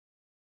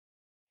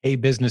Hey,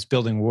 business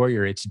building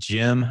warrior, it's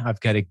Jim. I've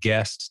got a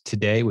guest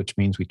today, which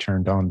means we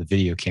turned on the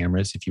video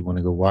cameras. If you want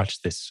to go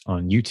watch this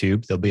on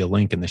YouTube, there'll be a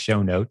link in the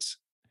show notes.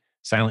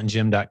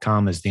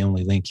 SilentJim.com is the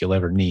only link you'll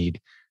ever need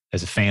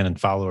as a fan and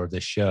follower of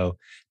this show.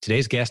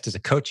 Today's guest is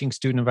a coaching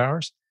student of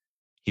ours.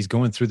 He's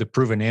going through the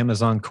Proven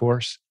Amazon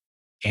course.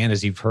 And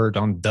as you've heard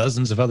on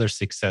dozens of other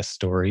success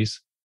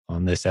stories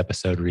on this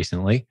episode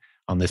recently,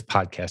 on this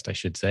podcast, I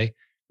should say,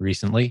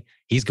 recently,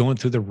 he's going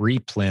through the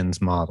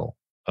replens model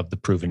of the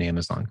Proven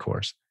Amazon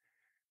course.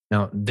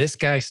 Now, this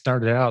guy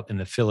started out in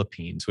the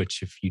Philippines,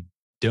 which if you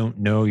don't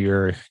know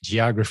your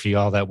geography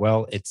all that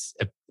well, it's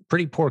a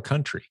pretty poor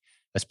country,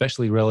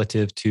 especially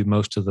relative to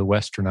most of the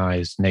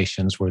westernized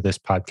nations where this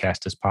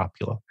podcast is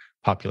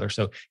popular.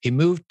 So he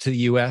moved to the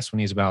US when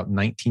he was about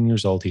 19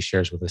 years old, he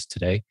shares with us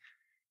today,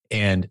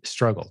 and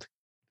struggled,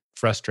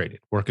 frustrated,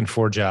 working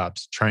 4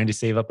 jobs, trying to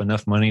save up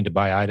enough money to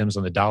buy items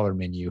on the dollar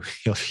menu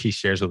he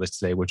shares with us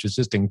today, which is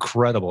just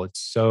incredible. It's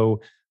so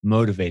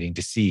motivating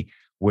to see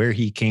where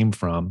he came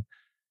from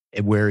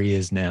and where he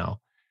is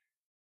now.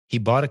 He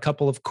bought a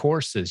couple of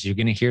courses. You're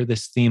going to hear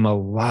this theme a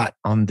lot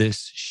on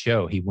this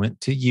show. He went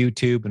to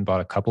YouTube and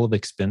bought a couple of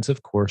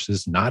expensive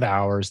courses, not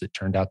ours, that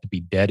turned out to be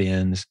dead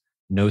ends,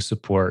 no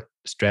support,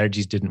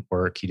 strategies didn't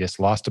work. He just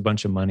lost a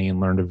bunch of money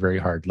and learned a very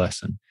hard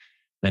lesson.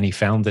 Then he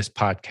found this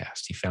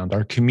podcast. He found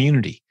our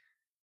community.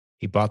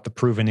 He bought the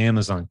Proven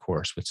Amazon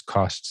course, which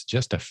costs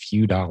just a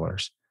few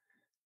dollars.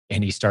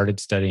 And he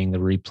started studying the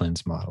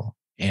replens model.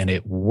 And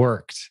it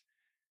worked.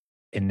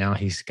 And now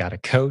he's got a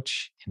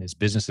coach and his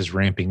business is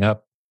ramping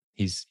up.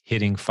 He's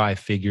hitting 5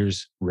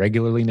 figures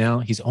regularly now.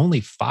 He's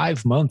only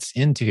 5 months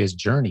into his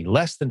journey,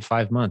 less than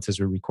 5 months as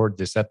we record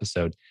this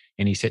episode.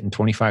 And he's hitting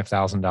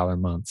 $25,000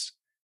 months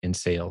in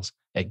sales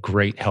at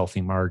great,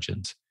 healthy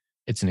margins.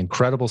 It's an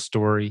incredible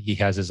story. He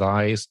has his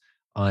eyes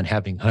on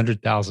having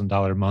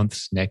 $100,000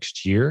 months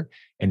next year.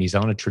 And he's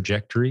on a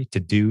trajectory to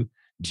do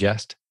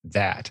just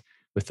that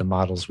with the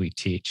models we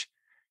teach.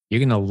 You're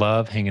going to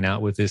love hanging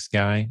out with this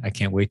guy. I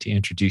can't wait to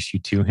introduce you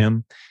to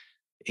him.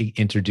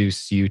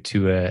 Introduce you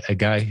to a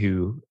guy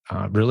who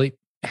really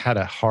had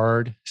a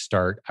hard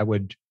start. I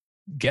would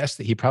guess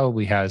that he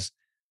probably has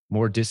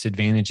more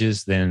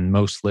disadvantages than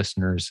most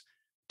listeners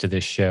to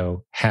this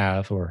show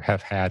have or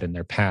have had in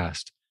their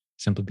past,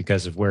 simply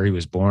because of where he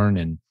was born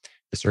and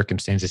the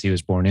circumstances he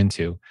was born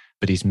into.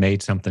 But he's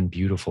made something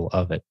beautiful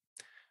of it.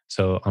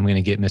 So I'm going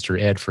to get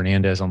Mr. Ed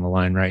Fernandez on the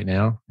line right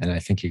now, and I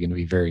think you're going to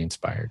be very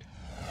inspired.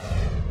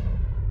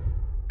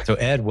 So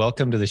Ed,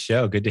 welcome to the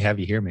show. Good to have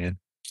you here, man.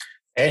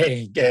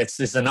 Hey,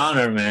 it's an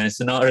honor, man.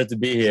 It's an honor to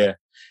be here.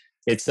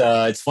 It's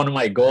one of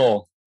my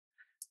goals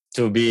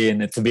to be in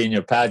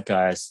your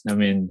podcast. I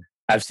mean,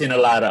 I've seen a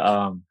lot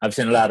of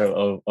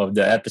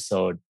the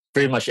episode,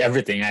 pretty much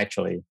everything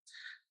actually,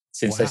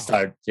 since I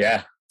started.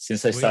 Yeah,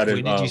 since I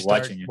started when did you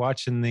start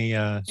watching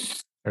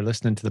or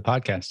listening to the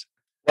podcast?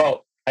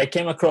 Well, I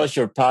came across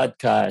your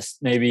podcast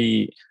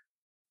maybe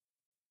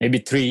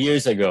 3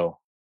 years ago,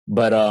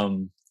 but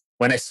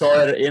when I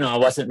saw it,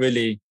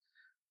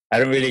 I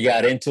didn't really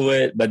got into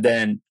it. But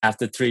then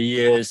after 3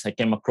 years, I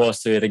came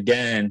across to it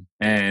again,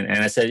 and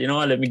I said, you know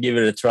what, let me give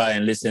it a try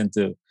and listen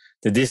to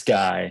this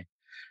guy.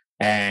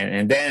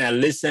 And then I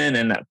listened,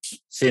 and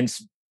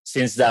since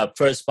that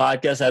first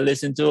podcast I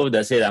listened to,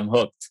 that's it. I'm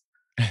hooked.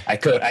 I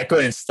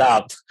couldn't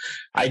stop.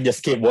 I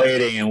just keep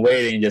waiting and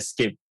waiting, just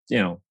keep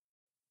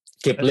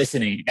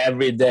listening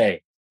every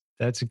day.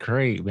 That's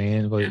great,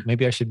 man. Well,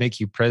 maybe I should make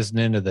you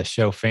president of the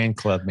show fan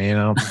club, man.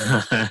 I don't think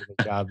I've started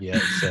the job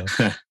yet. So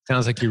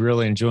sounds like you're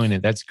really enjoying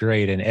it. That's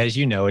great. And as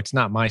you know, it's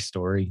not my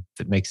story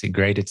that makes it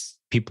great. It's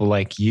people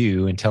like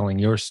you and telling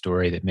your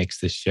story that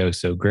makes this show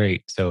so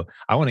great. So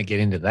I want to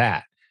get into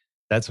that.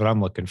 That's what I'm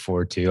looking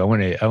forward to. I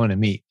want to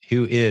meet.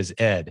 Who is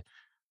Ed?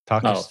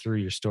 Talk us through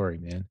your story,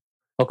 man.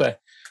 Okay.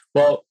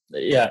 Well,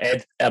 yeah,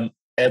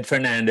 Ed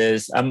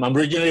Fernandez. I'm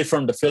originally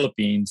from the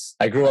Philippines.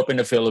 I grew up in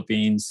the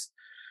Philippines.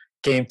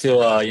 Came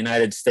to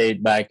United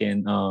States back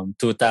in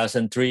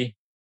 2003.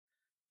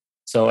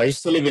 So I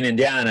used to live in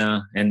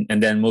Indiana and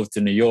then moved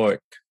to New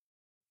York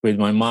with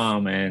my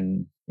mom.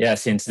 And yeah,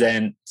 since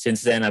then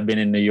I've been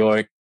in New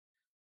York.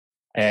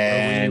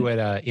 And where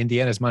were you at?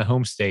 Indiana's my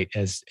home state,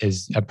 as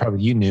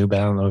probably you knew, but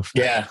I don't know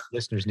if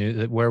listeners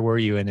knew. Where were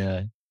you in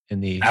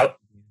the?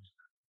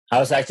 I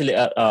was actually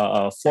at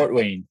Fort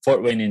Wayne,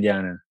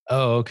 Indiana.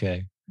 Oh,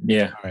 okay.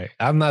 Yeah. All right.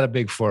 I'm not a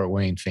big Fort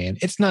Wayne fan.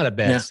 It's not a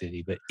bad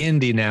city, but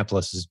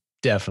Indianapolis is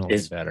definitely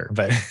better.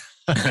 But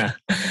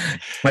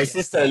my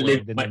sister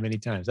lived there many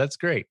times. That's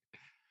great.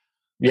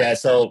 Yeah.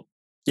 So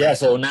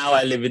now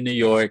I live in New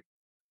York.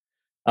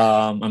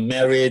 I'm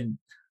married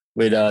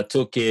with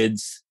 2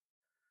 kids,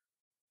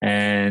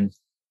 and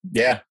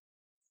yeah.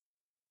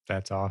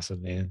 That's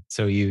awesome, man.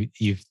 So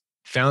you've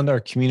found our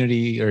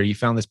community, or you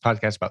found this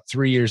podcast about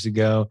 3 years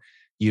ago.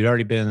 You'd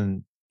already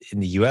been in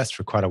the US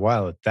for quite a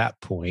while at that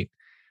point.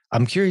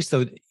 I'm curious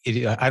though,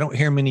 I don't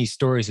hear many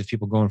stories of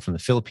people going from the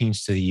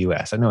Philippines to the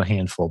US. I know a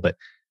handful, but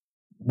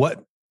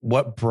what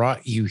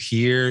brought you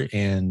here?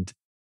 And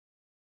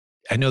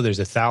I know there's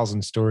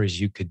 1,000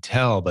 stories you could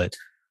tell, but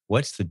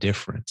what's the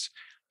difference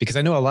because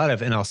I know a lot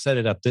of, and I'll set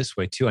it up this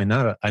way too. I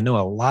know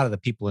a lot of the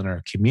people in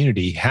our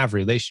community have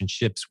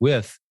relationships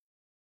with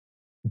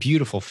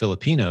beautiful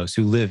Filipinos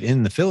who live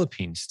in the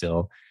Philippines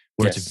still,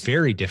 where it's a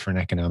very different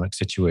economic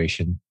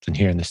situation than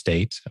here in the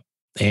States.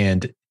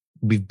 And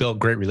we've built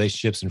great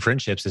relationships and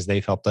friendships as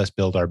they've helped us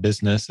build our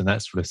business and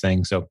that sort of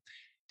thing. So,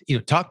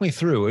 talk me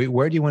through,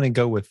 where do you want to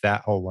go with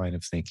that whole line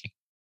of thinking?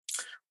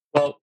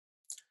 Well,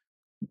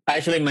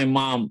 actually, my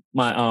mom,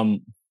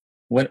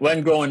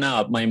 when growing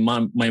up, my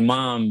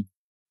mom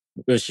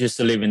was used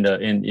to live in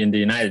the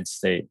United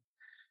States.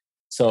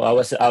 So I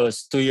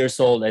was 2 years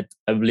old, I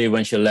believe,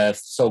 when she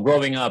left. So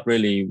growing up,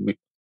 really,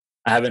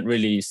 I haven't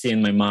really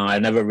seen my mom. I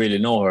never really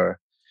know her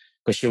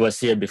because she was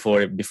here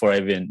before I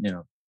even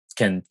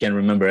can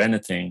remember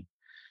anything.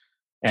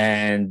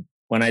 And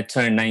when I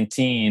turned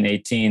 19,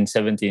 18,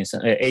 17,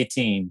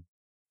 18,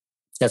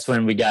 that's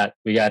when we got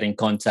in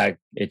contact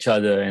each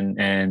other,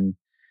 and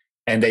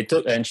they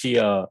took, and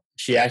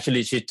she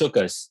actually took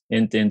us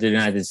into the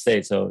United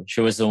States. So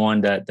she was the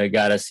one that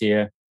got us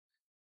here.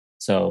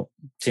 So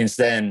since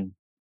then,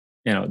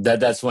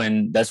 that's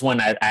when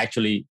I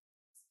actually,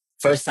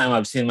 first time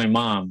I've seen my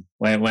mom,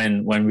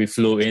 when we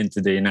flew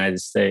into the United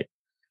States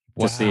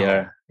to see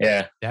her.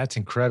 Yeah, that's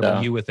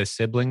incredible. You with a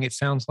sibling, it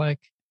sounds like.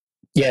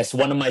 Yes,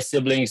 one of my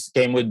siblings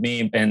came with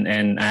me,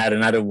 and I had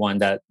another one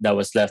that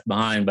was left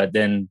behind. But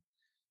then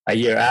a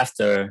year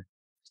after,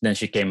 then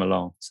she came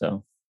along.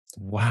 So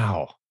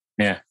wow,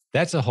 yeah,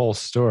 that's a whole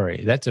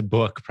story. That's a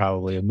book,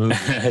 probably a movie.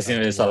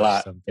 It's a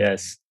lot. Something.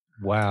 Yes.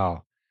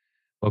 Wow.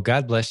 Well,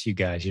 God bless you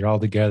guys. You're all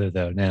together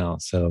though now.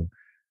 So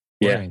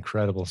what an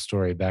incredible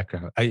story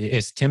background.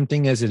 As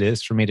tempting as it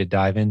is for me to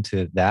dive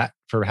into that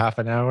for half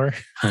an hour,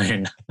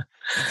 it's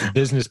a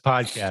business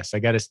podcast. I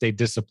got to stay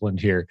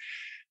disciplined here.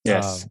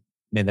 Yes.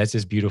 Man, that's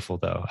just beautiful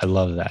though. I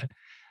love that.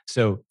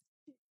 So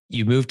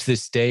you moved to the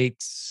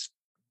States,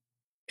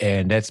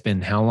 and that's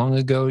been how long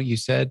ago? You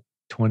said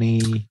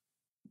 18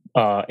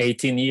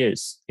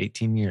 years.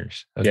 18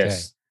 years. Okay.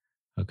 Yes.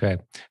 Okay.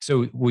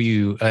 So were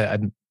you,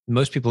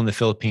 most people in the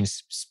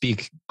Philippines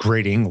speak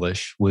great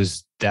English.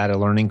 Was that a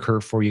learning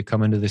curve for you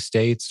coming to the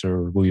States,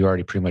 or were you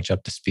already pretty much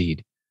up to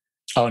speed?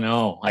 Oh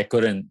no, I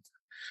couldn't.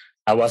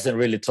 I wasn't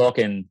really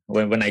talking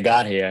when I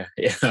got here.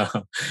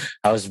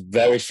 I was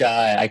very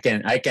shy. I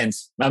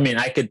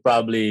could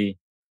probably,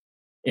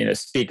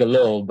 speak a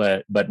little,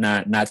 but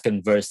not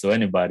converse to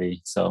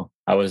anybody. So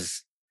it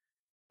was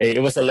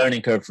a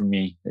learning curve for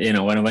me.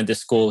 When I went to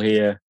school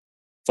here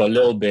for a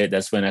little bit,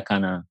 that's when I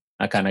kind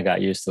of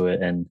got used to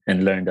it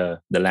and learned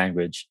the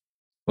language.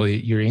 Well,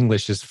 your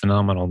English is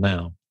phenomenal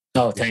now.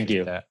 Oh, thank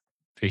you.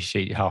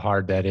 Appreciate how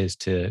hard that is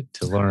to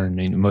learn. I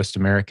mean, most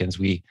Americans,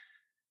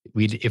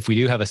 if we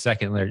do have a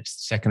second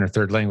or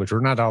third language,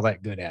 we're not all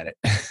that good at it.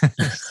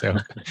 So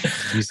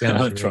you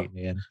sound great,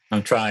 man.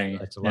 I'm trying.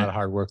 It's a lot of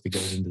hard work that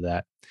goes into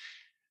that.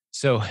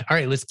 So, all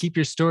right, let's keep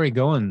your story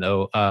going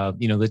though.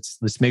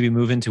 Let's maybe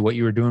move into what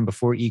you were doing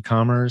before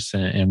e-commerce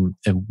and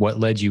what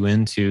led you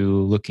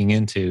into looking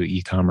into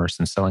e-commerce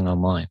and selling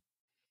online.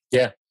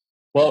 Yeah.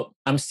 Well,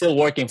 I'm still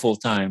working full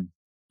time.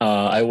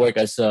 I work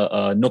as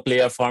a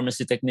nuclear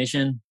pharmacy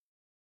technician.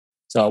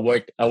 So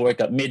I work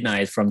at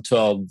midnight from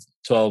 12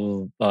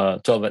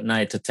 at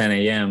night to 10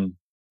 a.m.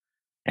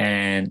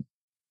 And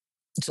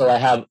so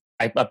I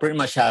pretty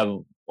much have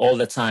all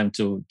the time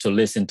to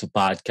listen to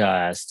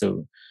podcasts,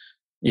 to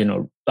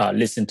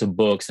listen to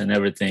books and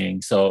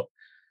everything. So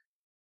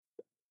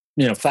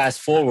fast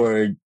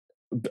forward,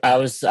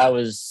 I'm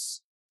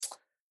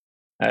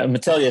gonna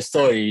tell you a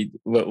story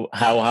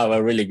how I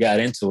really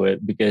got into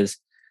it, because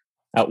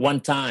at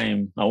one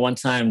time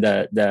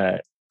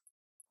that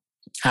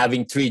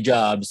having 3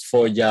 jobs,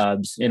 4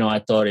 jobs, I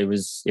thought it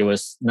was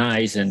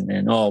nice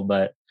and all,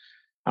 but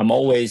I'm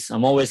always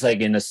like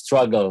in a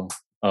struggle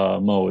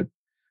mode.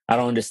 I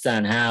don't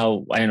understand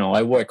how.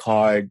 I work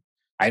hard.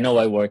 I know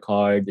I work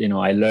hard.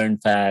 I learn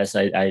fast.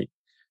 I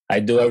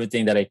do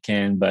everything that I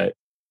can, but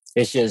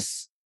it's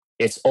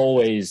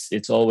always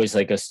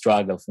like a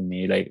struggle for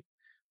me. Like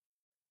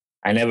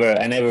I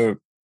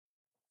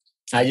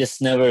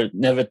just never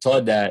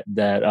thought that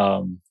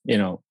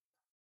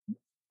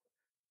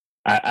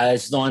I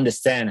just don't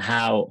understand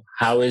how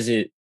is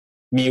it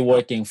me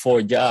working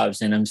 4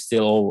 jobs and I'm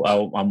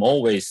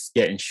always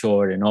getting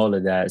short and all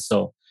of that.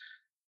 So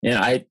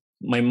my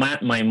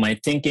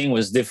thinking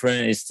was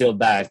different. It's still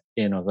back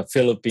the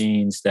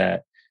Philippines,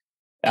 that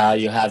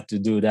you have to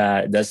do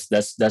that.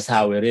 That's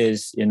how it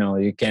is.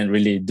 You can't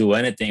really do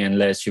anything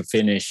unless you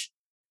finish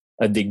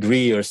a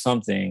degree or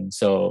something.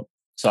 So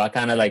I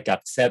kind of like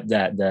accept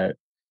that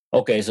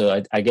okay,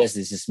 so I guess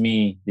this is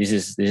me.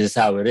 This is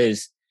how it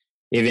is.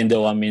 Even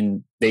though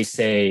they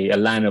say a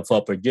land of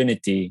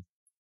opportunity,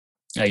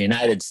 a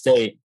United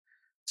States.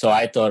 So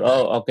I thought,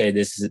 oh, okay,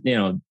 this is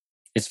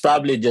it's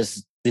probably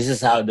just this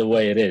is how the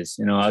way it is.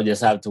 I'll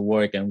just have to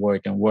work and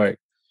work and work.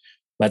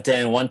 But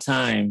then one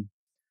time,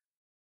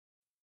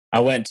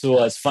 I went to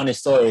a funny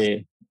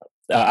story.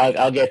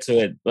 I'll get to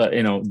it, but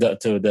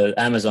to the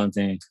Amazon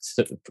thing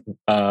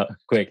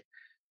quick.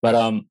 But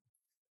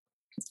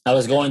I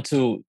was going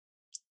to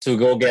to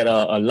go get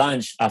a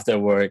lunch after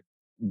work.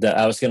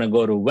 I was gonna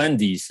go to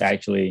Wendy's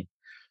actually,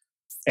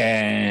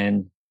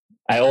 and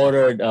I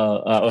ordered.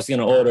 I was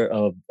gonna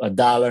order a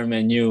dollar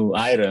menu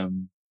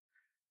item,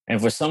 and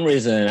for some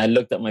reason, I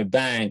looked at my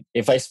bank.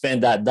 If I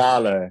spend that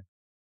dollar,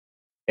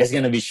 it's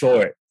gonna be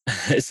short.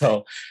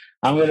 So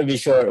I'm gonna be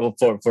short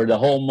for the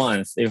whole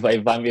month if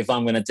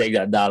I'm gonna take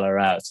that dollar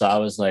out. So I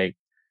was like,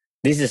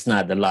 this is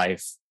not the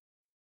life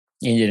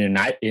in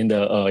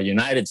the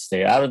United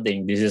States. I don't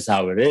think this is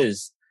how it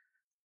is.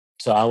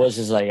 So I was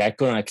just like, I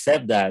couldn't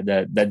accept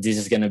that this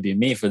is gonna be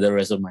me for the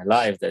rest of my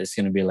life. That it's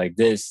gonna be like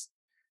this.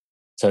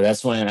 So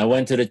that's when I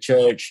went to the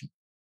church.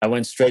 I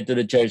went straight to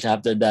the church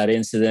after that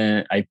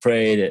incident. I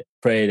prayed,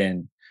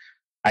 and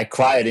I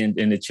cried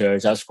in the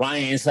church. I was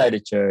crying inside the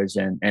church,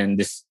 and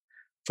this,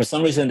 for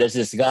some reason, there's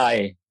this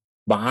guy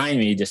behind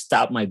me just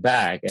stopped my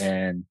back,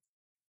 and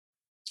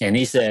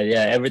he said,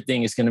 "Yeah,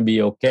 everything is gonna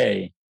be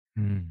okay."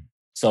 Mm.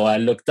 So I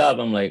looked up.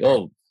 I'm like,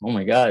 "Oh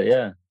my God,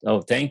 yeah.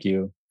 Oh, thank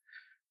you."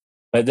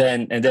 But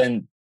then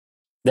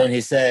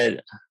he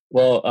said,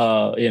 "Well,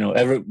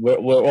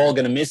 we're all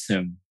gonna miss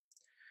him."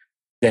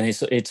 Then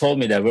he told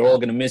me that we're all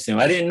gonna miss him.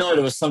 I didn't know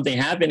there was something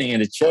happening in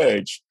the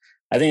church.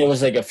 I think it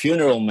was like a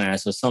funeral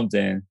mass or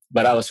something.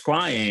 But I was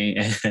crying,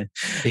 and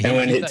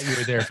when He thought you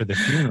were there for the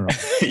funeral.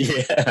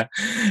 yeah,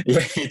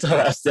 he thought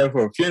I was there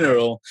for a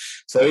funeral.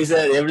 So he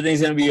said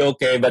everything's gonna be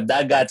okay. But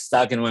that got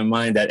stuck in my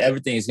mind that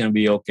everything is gonna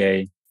be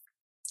okay.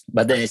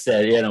 But then he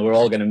said, we're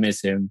all gonna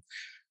miss him.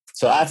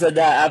 So after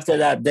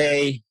that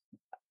day,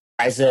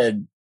 I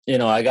said,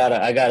 I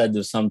gotta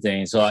do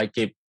something. So I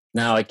keep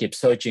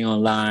searching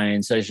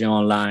online,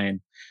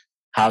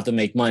 how to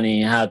make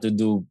money, how to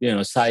do,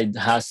 side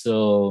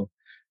hustle,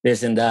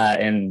 this and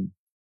that. And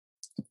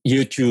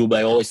YouTube,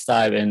 I always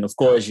type. And of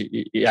course,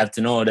 you have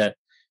to know that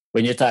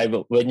when you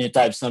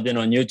type something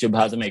on YouTube,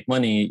 how to make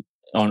money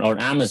on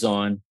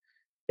Amazon,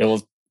 it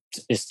will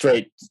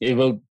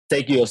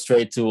take you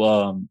straight to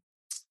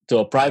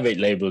a private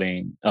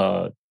labeling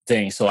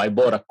thing. So I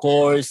bought a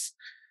course.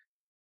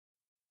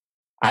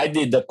 I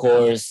did the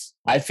course.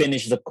 I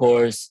finished the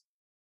course.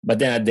 But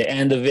then at the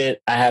end of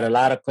it, I had a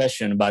lot of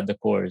questions about the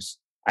course.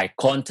 I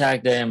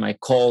contacted them. I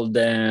called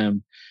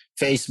them,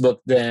 Facebook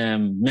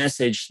them,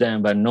 messaged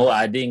them. But no,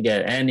 I didn't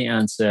get any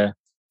answer.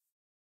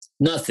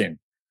 Nothing.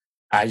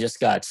 I just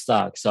got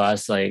stuck. So I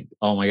was like,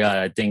 oh my God,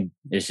 I think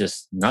it's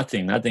just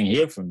nothing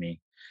here for me.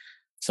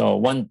 So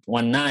one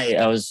night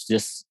I was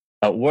just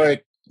at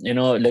work,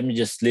 let me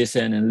just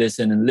listen. And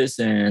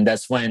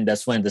that's when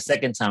the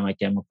second time I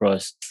came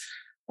across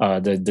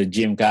the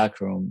Jim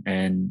Cockrum,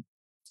 and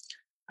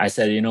I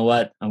said, you know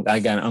what, I'm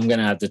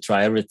gonna have to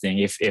try everything.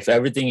 If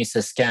everything is a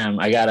scam,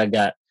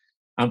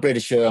 I'm pretty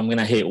sure I'm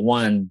gonna hit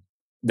one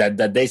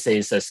that they say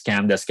is a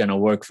scam that's gonna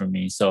work for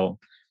me. So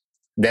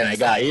then I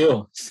got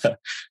you. So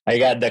I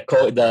got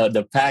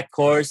the pack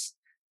course.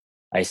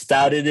 I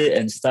started it,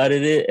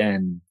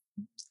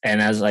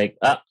 and I was like,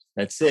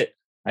 that's it.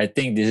 I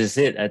think this is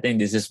it. I think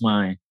this is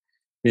my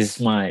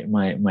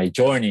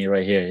journey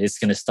right here. It's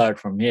gonna start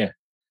from here.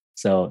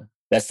 So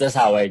that's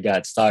how I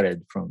got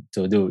started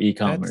to do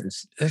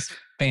e-commerce. That's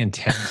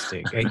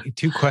fantastic.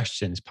 Two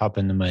questions pop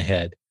into my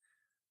head.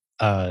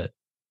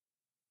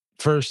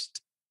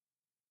 First,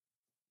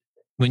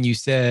 when you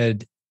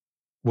said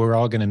we're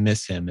all going to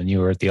miss him, and you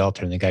were at the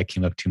altar, and the guy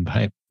came up to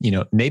him,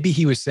 maybe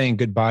he was saying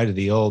goodbye to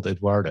the old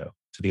Eduardo,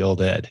 to the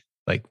old Ed.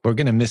 Like, we're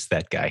going to miss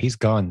that guy. He's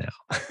gone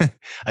now.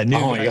 A new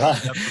guy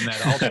God. up from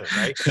that altar,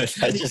 right?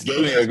 That just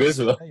gave me a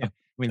goosebump. I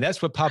mean,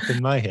 that's what popped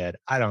in my head.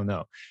 I don't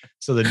know.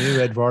 So the new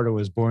Eduardo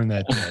was born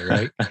that day,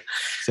 right?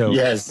 So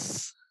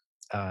yes.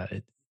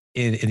 And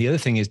the other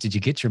thing is, did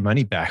you get your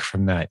money back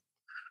from that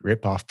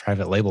rip-off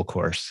private label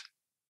course?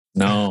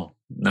 No.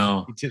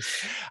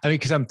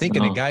 Because I'm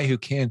thinking a guy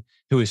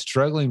who is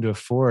struggling to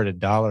afford a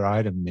dollar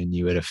item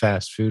menu at a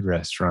fast food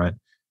restaurant.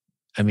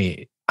 I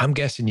mean, I'm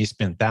guessing you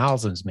spent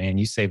thousands, man.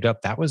 You saved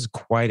up. That was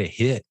quite a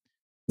hit.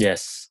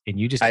 Yes. And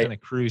you just kind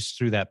of cruised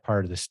through that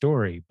part of the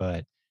story.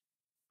 But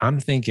I'm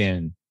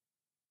thinking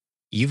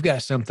you've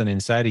got something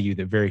inside of you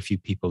that very few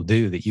people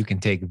do, that you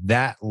can take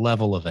that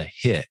level of a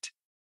hit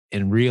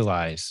and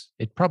realize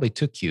it probably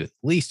took you at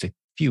least a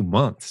few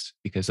months,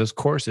 because those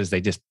courses, they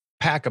just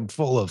pack them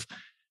full of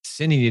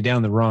sending you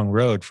down the wrong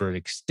road for an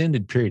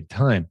extended period of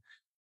time.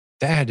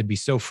 That had to be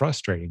so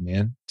frustrating,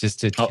 man, just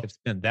to have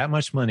spent that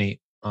much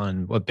money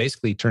on what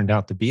basically turned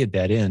out to be a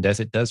dead end, as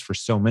it does for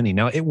so many.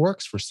 Now, it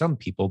works for some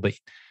people, but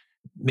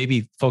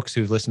maybe folks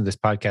who've listened to this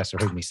podcast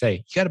have heard me say,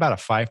 you got about a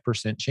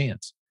 5%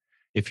 chance.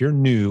 If you're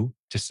new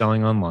to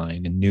selling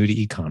online and new to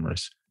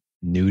e-commerce,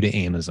 new to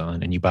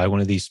Amazon, and you buy one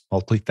of these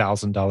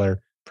multi-$1,000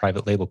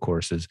 private label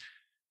courses,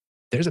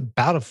 there's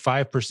about a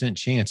 5%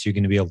 chance you're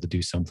going to be able to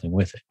do something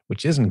with it,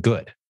 which isn't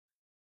good.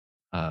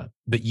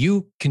 But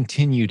you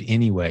continued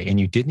anyway, and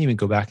you didn't even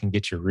go back and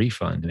get your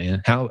refund,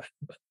 man.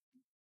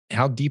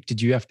 How deep did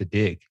you have to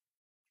dig?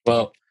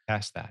 Well,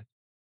 past that.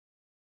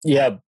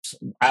 Yeah.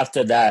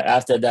 After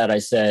that, I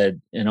said,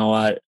 you know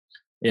what,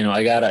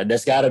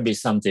 there's gotta be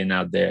something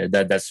out there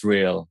that's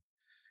real.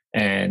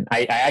 And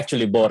I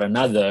actually bought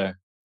another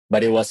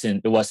but it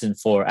wasn't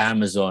for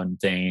Amazon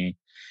thing.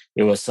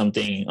 It was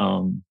something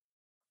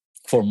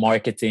for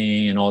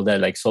marketing and all that,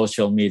 like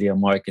social media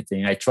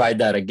marketing. I tried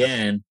that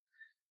again,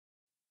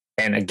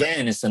 and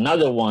again, it's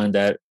another one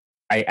that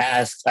I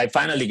asked. I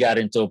finally got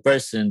into a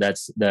person that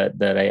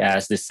I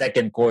asked, the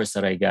second course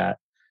that I got,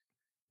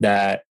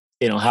 that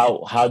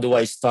how do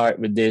I start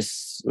with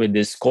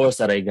this course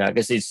that I got,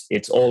 because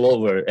it's all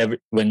over.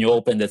 When you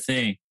open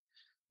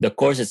the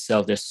course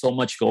itself, there's so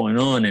much going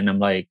on, and I'm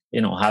like,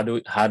 how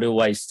do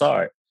I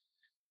start?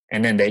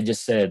 And then they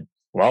just said,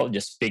 well,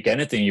 just pick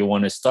anything you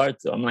want to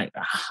start to. I'm like,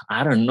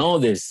 I don't know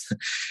this.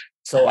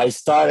 So I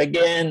start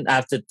again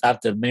after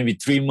maybe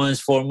 3 months,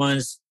 4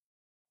 months.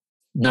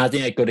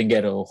 Nothing. I couldn't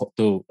get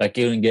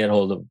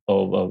hold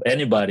of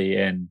anybody,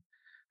 and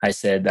I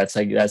said, that's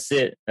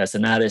it. That's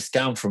another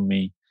scam from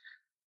me.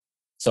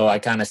 So I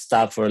kind of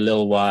stopped for a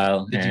little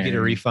while. Did you get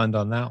a refund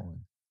on that one?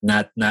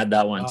 Not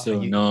that one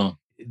too. No.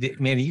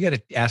 Man, you got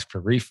to ask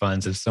for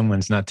refunds if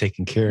someone's not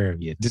taking care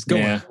of you. Just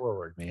going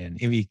forward, man.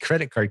 I mean,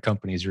 credit card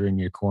companies are in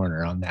your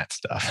corner on that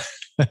stuff.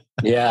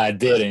 Yeah, I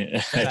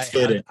didn't.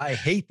 I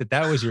hate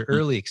that was your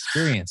early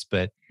experience,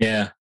 but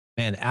yeah,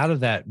 man, out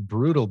of that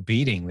brutal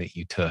beating that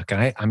you took,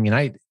 and I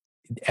mean,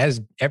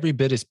 as every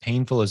bit as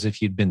painful as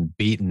if you'd been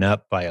beaten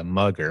up by a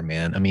mugger,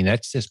 man. I mean,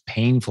 that's just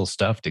painful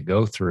stuff to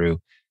go through.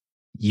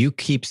 You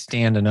keep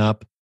standing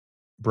up,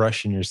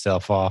 brushing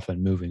yourself off,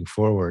 and moving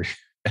forward.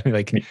 I mean,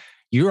 like,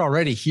 you're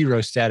already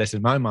hero status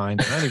in my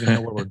mind. I don't even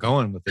know where we're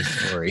going with this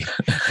story.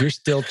 You're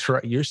still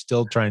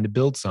trying to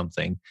build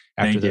something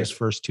after those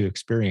first two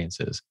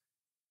experiences.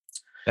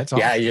 That's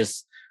awesome. Yeah,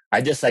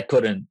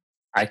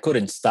 I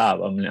couldn't stop.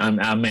 I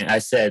mean, I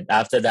said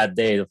after that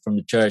day from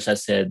the church, I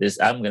said,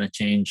 I'm gonna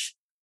change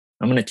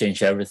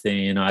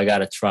everything. I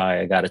gotta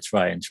try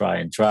and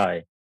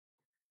try.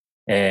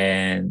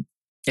 And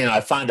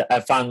I found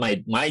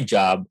my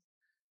job.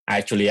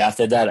 Actually,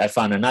 after that, I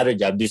found another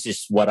job. This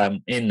is what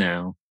I'm in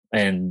now.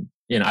 And,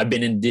 I've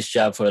been in this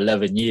job for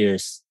 11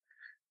 years.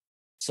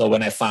 So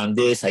when I found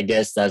this, I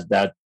guess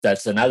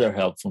that's another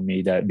help for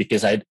me, that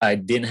because I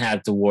didn't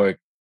have to work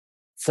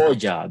 4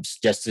 jobs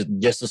just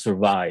to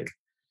survive.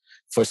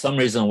 For some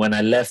reason, when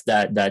I left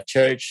that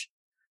church,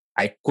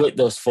 I quit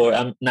those 4.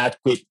 I'm not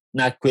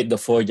quit the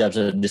 4 jobs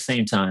at the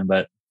same time,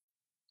 but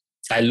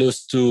I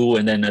lose 2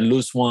 and then I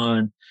lose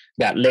 1,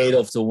 got laid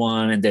off to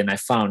 1, and then I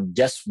found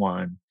just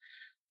 1.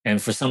 And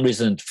for some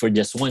reason, for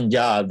just 1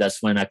 job,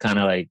 that's when I kind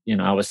of I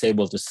was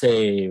able to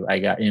save.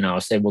 I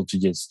was able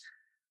to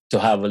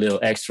have a little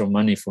extra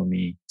money for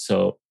me.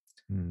 So,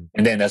 and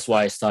then that's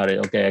why I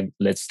started, okay,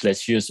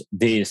 let's use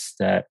this,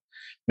 that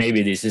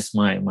maybe this is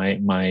my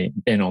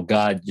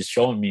God just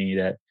showing me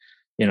that,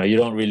 you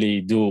don't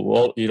really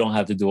you don't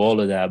have to do all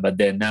of that. But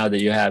then now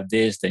that you have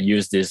this, then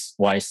use this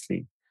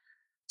wisely.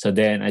 So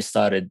then I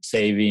started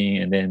saving,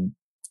 and then,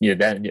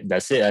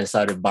 that's it. I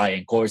started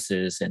buying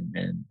courses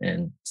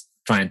and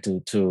trying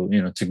to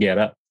get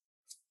up.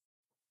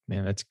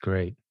 Man, that's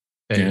great.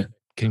 Yeah.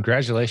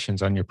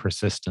 Congratulations on your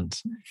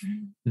persistence.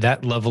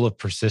 That level of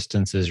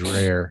persistence is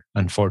rare,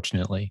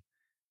 unfortunately.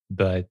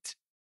 But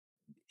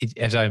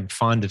as I'm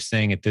fond of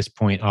saying at this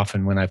point,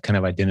 often when I've kind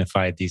of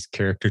identified these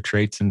character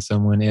traits in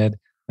someone, Ed,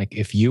 like,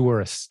 if you were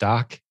a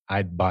stock,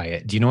 I'd buy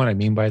it. Do you know what I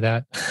mean by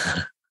that?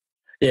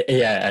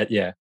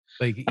 Yeah.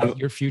 Like,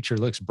 your future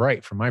looks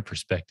bright from my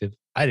perspective.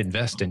 I'd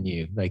invest in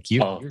you. Like,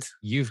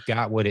 you've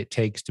got what it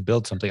takes to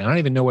build something. I don't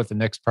even know what the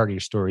next part of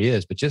your story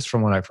is, but just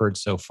from what I've heard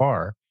so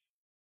far,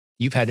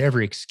 you've had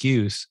every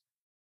excuse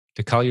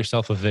to call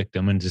yourself a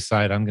victim and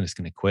decide, I'm just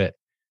going to quit,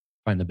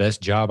 find the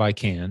best job I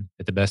can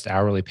at the best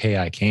hourly pay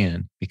I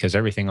can, because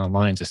everything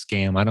online is a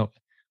scam.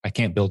 I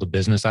can't build a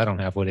business. I don't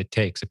have what it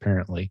takes,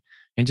 apparently,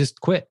 and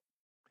just quit.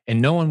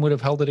 And no one would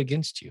have held it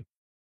against you,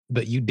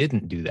 but you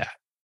didn't do that.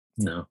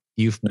 No.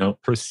 You've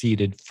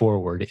proceeded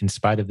forward in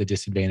spite of the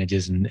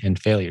disadvantages and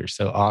failures.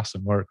 So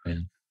awesome work,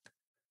 man.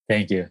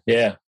 Thank you.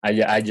 Yeah.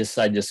 I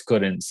just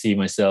couldn't see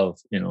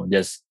myself,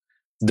 just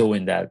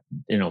doing that,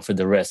 for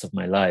the rest of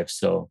my life.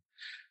 So,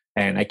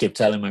 and I kept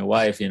telling my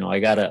wife,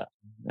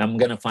 I'm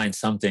going to find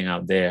something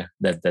out there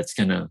that's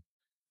going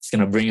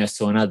to bring us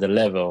to another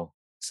level.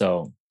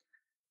 So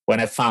when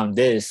I found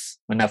the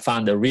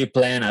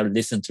replen, I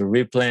listened to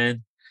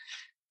replen.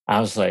 I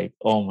was like,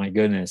 oh my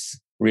goodness,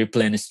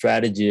 replen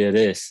strategy it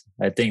is.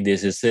 I think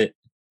this is it.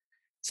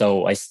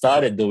 So I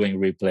started doing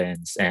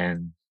replens,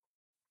 and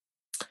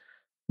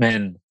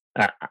man,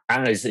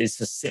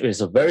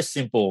 it's a very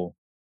simple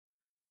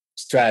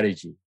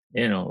strategy.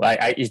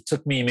 It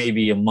took me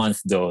maybe a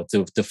month though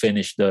to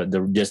finish the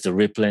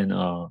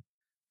replen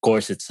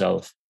course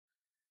itself.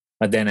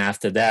 But then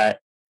after that,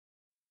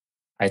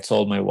 I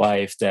told my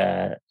wife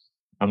that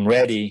I'm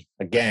ready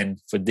again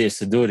for this,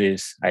 to do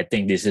this. I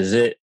think this is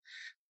it.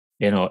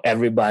 This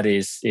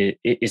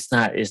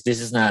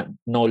is not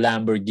no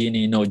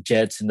Lamborghini, no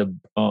jets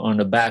on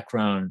the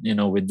background,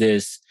 with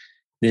this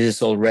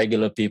is all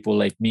regular people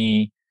like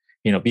me,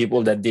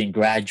 people that didn't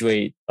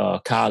graduate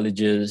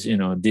colleges,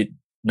 did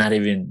not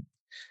even,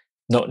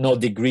 no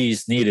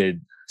degrees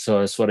needed.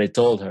 So that's what I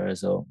told her.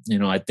 So,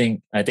 I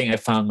think I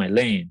found my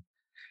lane.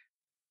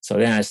 So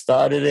then I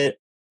started it,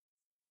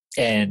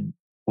 and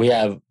we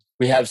have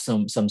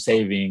some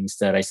savings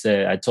that I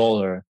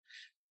told her,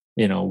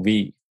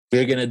 we're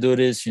gonna do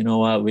this. You know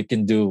what we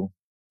can do?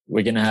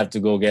 We're gonna have to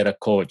go get a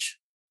coach,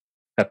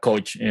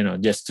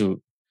 just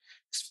to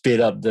speed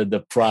up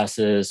the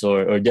process,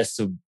 or just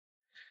to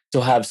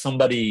have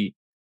somebody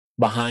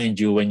behind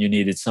you when you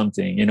needed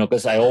something,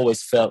 because I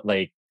always felt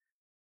like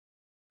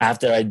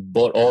after I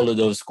bought all of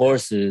those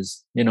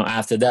courses,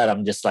 after that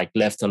I'm just like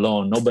left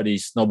alone.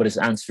 Nobody's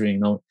answering.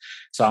 No,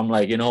 so I'm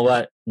like, you know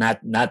what? Not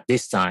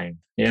this time.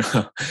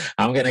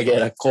 I'm gonna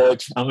get a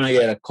coach. I'm gonna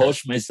get a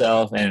coach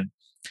myself, and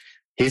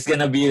he's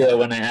gonna be there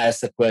when I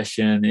ask the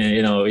question.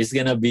 And, he's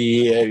gonna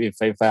be here if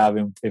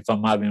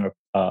I'm having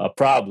a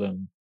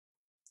problem.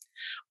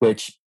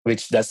 Which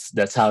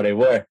that's how they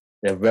were.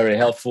 They're very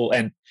helpful,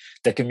 and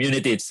the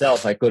community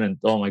itself. I couldn't.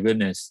 Oh my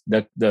goodness,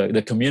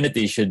 the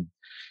community should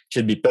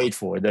be paid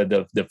for.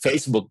 The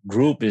Facebook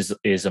group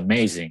is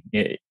amazing.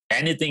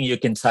 Anything you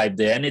can type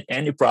there,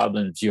 any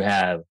problems you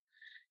have,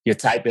 you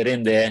type it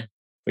in there.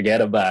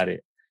 Forget about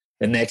it.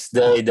 The next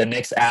day, the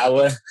next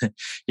hour,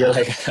 you're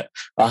like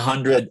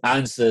 100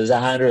 answers,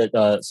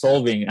 100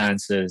 solving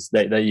answers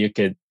that you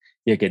could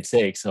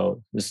take.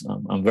 So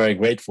I'm very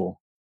grateful.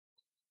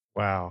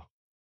 Wow.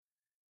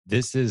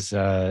 This is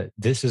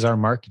our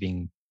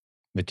marketing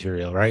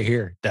material right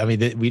here. I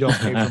mean, we don't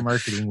pay for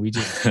marketing. We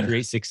just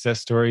create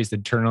success stories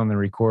that turn on the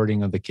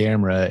recording of the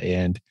camera,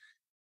 and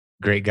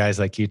great guys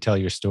like you tell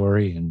your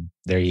story, and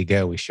there you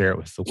go. We share it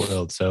with the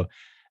world. So,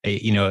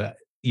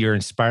 you're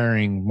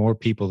inspiring more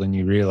people than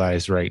you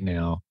realize right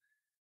now,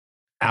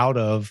 out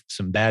of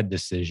some bad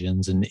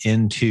decisions and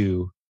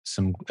into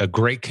a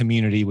great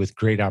community with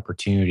great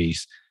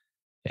opportunities.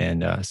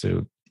 And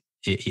so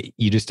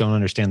you just don't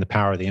understand the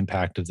power, the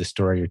impact of the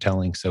story you're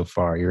telling so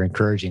far. You're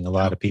encouraging a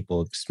lot of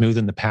people,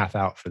 smoothing the path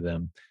out for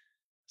them.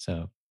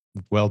 So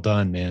well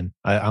done, man.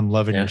 I'm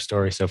loving your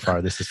story so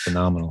far. This is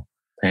phenomenal.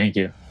 Thank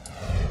you.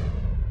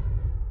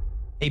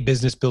 Hey,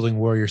 business building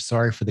warrior,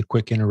 sorry for the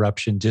quick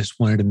interruption. Just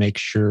wanted to make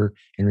sure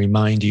and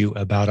remind you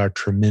about our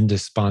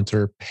tremendous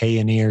sponsor,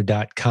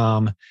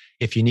 Payoneer.com.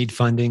 If you need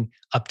funding,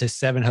 up to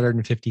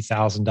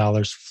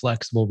 $750,000,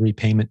 flexible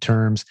repayment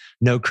terms,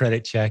 no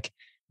credit check.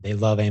 They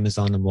love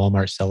Amazon and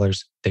Walmart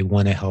sellers. They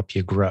want to help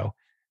you grow.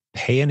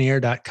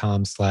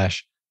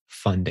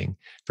 Payoneer.com/funding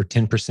for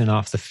 10%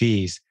 off the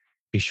fees.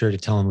 Be sure to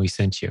tell them we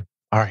sent you.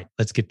 All right,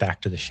 let's get back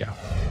to the show.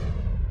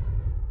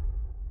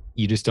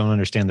 You just don't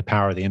understand the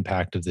power, the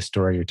impact of the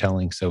story you're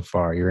telling so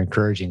far. You're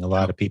encouraging a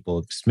lot of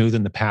people,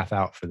 smoothing the path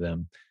out for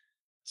them.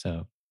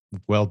 So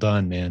well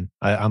done, man.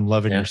 I'm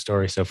loving your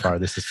story so far.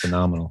 This is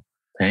phenomenal.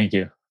 Thank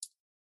you.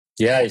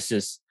 Yeah,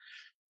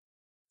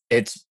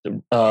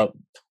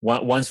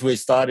 once we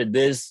started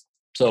this,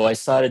 so I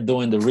started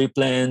doing the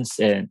replens,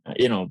 and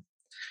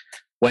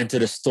went to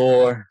the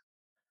store.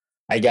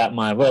 I got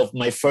my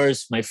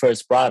first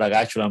product.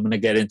 Actually, I'm gonna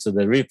get into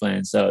the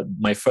replens. So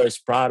my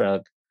first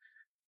product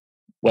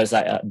was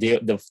I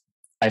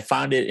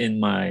found it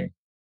in one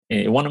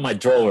of my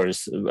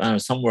drawers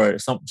somewhere,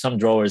 some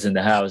drawers in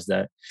the house,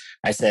 that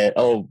I said,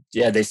 oh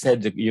yeah, they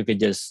said that you could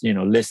just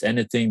list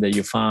anything that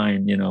you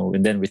find,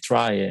 and then we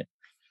try it.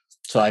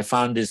 So I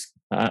found this,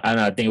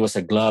 I think it was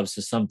a gloves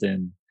or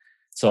something.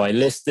 So I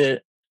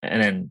listed,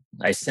 and then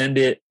I send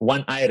it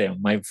one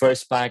item. My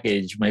first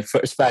package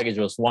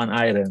was one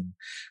item,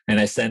 and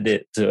I sent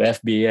it to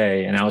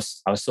FBA, and I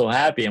was so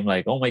happy. I'm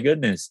like, oh my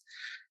goodness.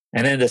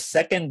 And then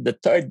the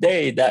third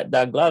day,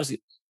 that gloves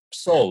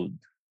sold.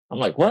 I'm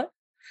like, what?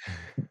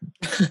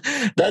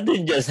 That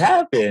didn't just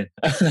happen.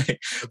 I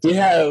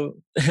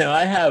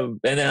have,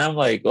 and then I'm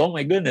like, oh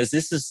my goodness,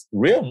 this is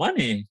real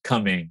money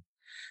coming.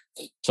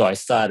 So I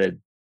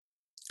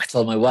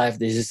told my wife,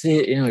 this is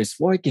it, it's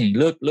working.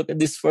 Look at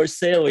this first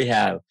sale we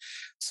have.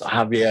 So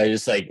happy. I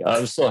was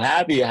so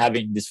happy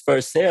having this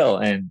first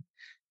sale,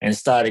 and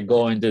started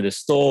going to the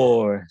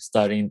store,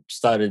 started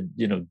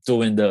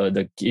doing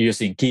the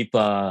using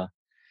Keepa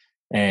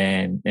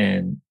and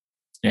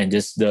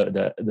just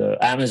the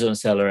Amazon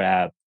seller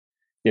app.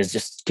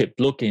 Just kept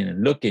looking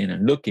and looking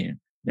and looking,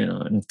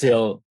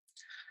 until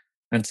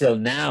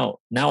now.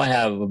 Now I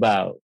have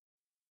about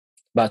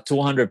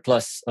 200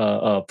 plus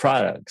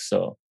products.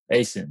 So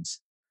ASINs.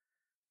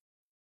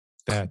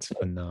 That's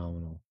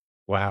phenomenal.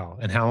 Wow.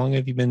 And how long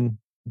have you been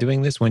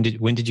doing this? When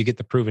did you get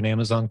the Proven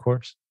Amazon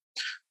course?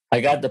 I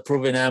got the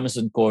Proven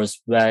Amazon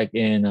course back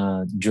in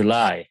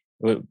July.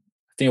 I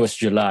think it was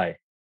July.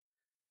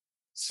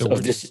 So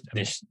this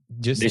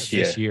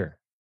year.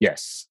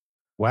 Yes.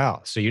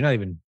 Wow. So you're not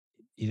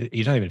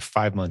even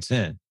 5 months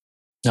in.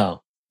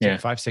 No. Yeah.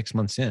 5-6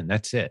 months in.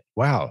 That's it.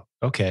 Wow.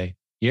 Okay.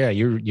 Yeah.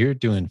 You're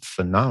doing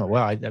phenomenal.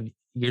 Wow.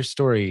 Your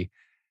story.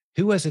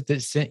 Who was it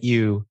that sent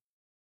you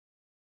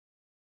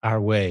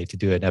our way to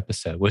do an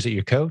episode? Was it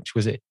your coach?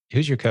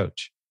 Who's your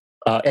coach?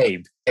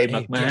 Abe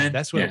McMahon. Yeah,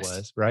 that's what it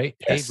was, right?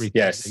 Yes. Abe,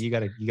 yes. You got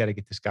to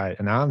get this guy.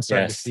 And now I'm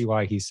starting to see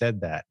why he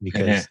said that,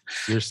 because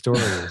your story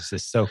is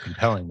just so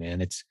compelling,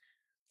 man. It's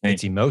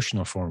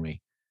emotional for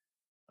me.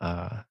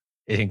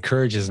 it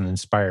encourages and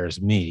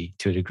inspires me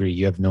to a degree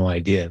you have no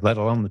idea, let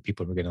alone the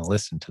people who are going to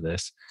listen to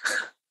this.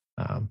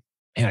 And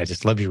I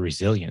just love your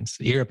resilience.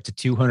 You're up to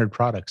 200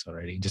 products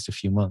already in just a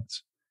few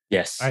months.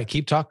 Yes. All right,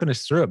 keep talking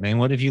us through it, man.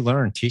 What have you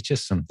learned? Teach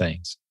us some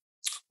things.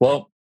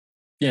 Well,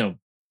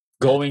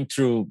 going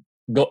through,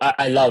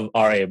 I love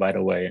RA, by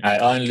the way. I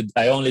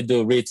only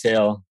do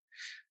retail.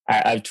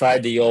 I've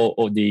tried the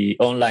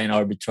online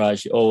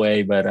arbitrage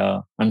OA, but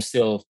I'm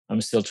still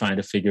trying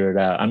to figure it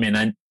out. I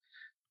mean,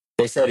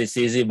 they said it's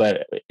easy,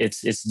 but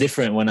it's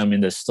different when I'm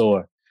in the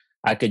store.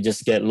 I could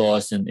just get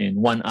lost in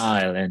one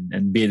aisle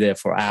and be there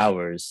for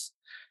hours,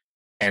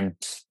 and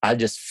I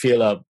just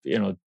fill up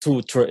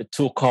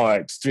two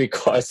carts, three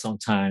carts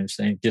sometimes,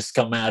 and just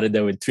come out of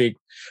there with three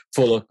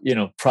full of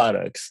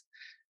products.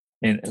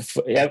 And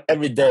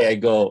every day I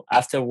go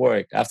after I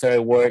work,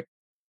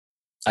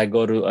 I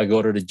go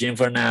to the gym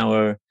for an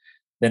hour.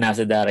 Then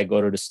after that, I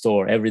go to the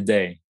store every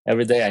day.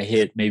 Every day I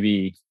hit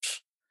maybe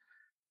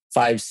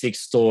 5-6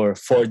 store,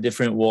 4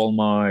 different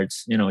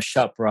Walmarts,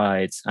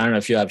 ShopRites. I don't know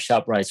if you have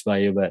ShopRites by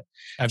you, but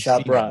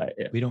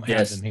ShopRite. We don't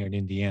have them here in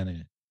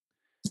Indiana,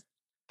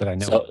 but I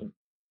know.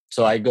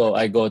 So I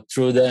go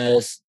through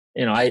this.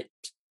 I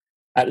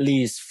at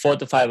least 4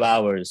 to 5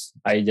 hours.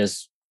 I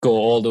just go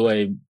all the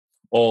way,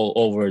 all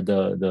over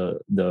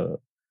the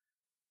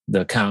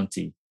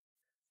county.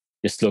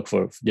 Just look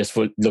for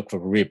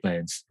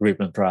replens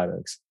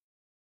products.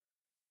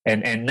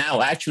 And now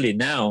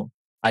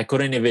I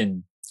couldn't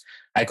even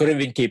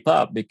keep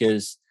up,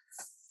 because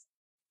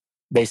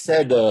they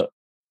said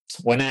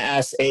when I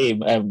asked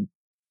Abe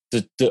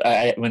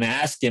when I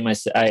asked him, I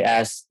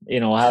asked,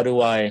 how do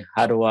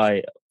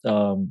I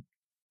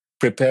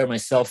prepare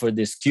myself for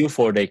this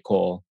Q4 they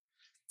call?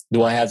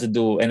 Do I have to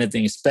do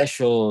anything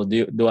special?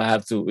 Do I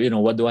have to,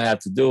 what do I have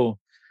to do?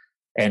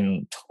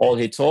 And all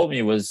he told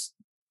me was,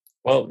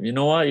 well, you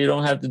know what? You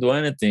don't have to do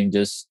anything.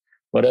 Just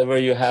whatever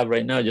you have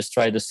right now, just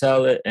try to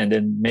sell it, and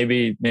then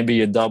maybe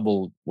you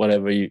double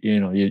whatever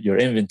your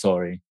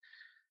inventory.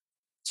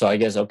 So I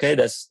guess, okay,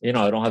 that's, I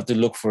don't have to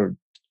look for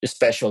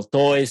special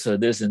toys or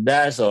this and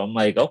that. So I'm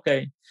like,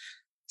 okay.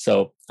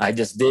 So I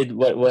just did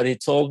what he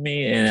told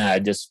me, and I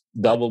just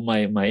doubled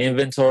my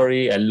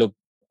inventory. I look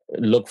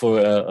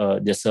for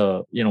just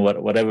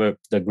whatever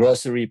the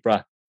grocery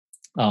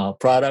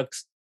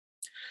products.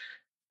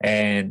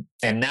 And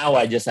now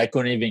I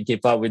couldn't even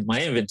keep up with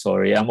my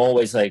inventory. I'm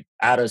always like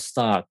out of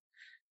stock.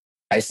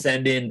 I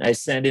send in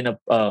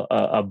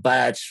a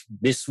batch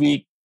this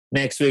week.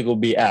 Next week will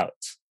be out.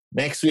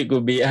 Next week will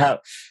be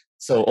out.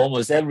 So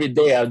almost every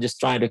day I'm just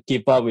trying to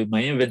keep up with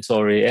my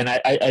inventory, and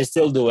I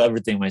still do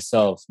everything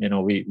myself.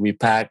 We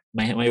pack.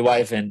 My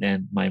wife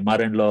and my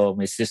mother-in-law,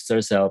 my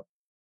sisters help,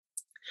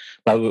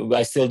 but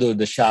I still do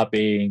the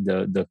shopping,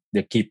 the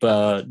keep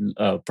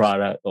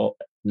product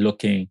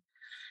looking.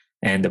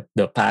 And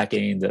the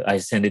packing, I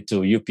send it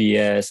to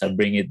UPS, I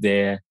bring it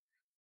there.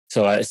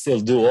 So I still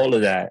do all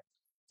of that.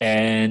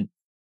 And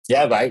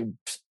yeah, but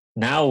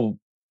now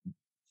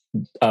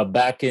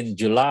back in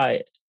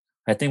July,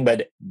 I think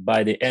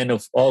by the end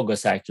of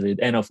August, actually,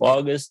 the end of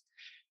August,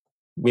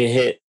 we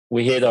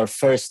hit our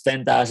first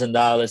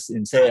 $10,000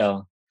 in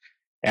sale.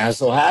 And I'm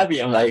so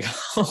happy. I'm like,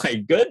 oh my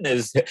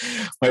goodness.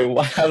 My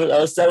wife, I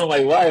was telling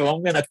my wife,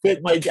 I'm going to quit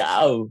my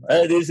job.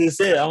 This is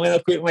it. I'm going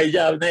to quit my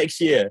job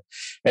next year.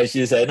 And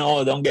she said,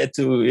 no, don't get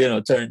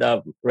too, turned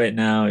up right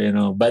now,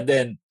 But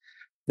then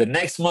the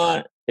next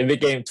month, it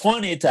became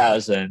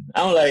 20,000.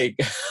 I'm like,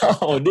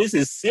 oh, this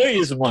is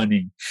serious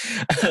money.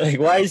 Like,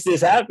 why is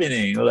this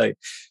happening? Like,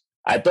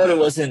 I thought it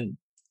wasn't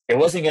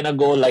going to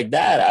go like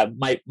that.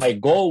 My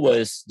goal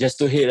was just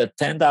to hit a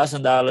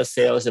 $10,000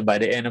 sales, and by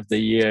the end of the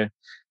year,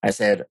 I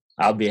said,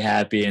 I'll be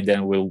happy. And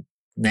then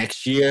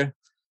next year,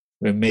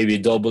 we'll maybe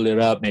double it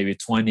up, maybe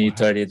 20,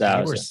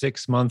 30,000. You were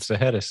 6 months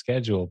ahead of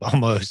schedule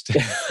almost.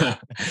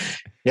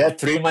 Yeah,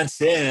 3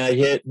 months in, I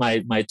hit my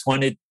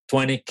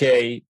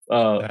 20K.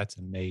 That's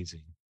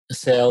amazing.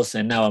 Sales,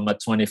 and now I'm at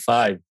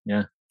 25.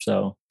 Yeah.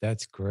 So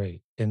that's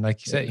great. And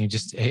like you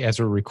said, as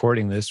we're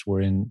recording this,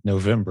 we're in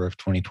November of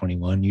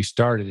 2021. You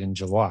started in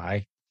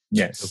July.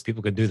 Yes. So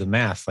people could do the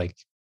math. Like,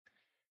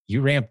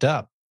 you ramped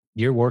up.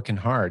 You're working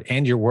hard,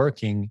 and you're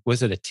working.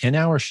 Was it a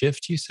 10-hour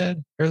shift you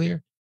said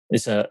earlier?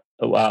 It's I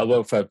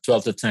work from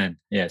 12 to 10.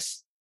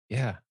 Yes.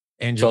 Yeah.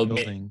 And you're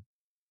building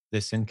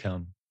this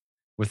income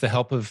with the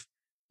help of,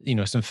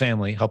 some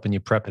family helping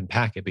you prep and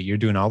pack it, but you're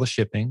doing all the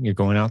shipping. You're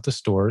going out to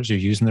stores. You're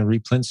using the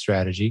replens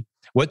strategy.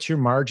 What's your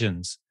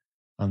margins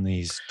on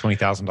these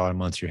 $20,000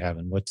 months you're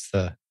having? What's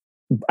the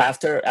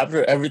after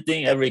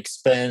everything, every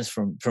expense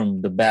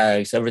from the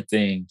bags,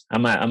 everything?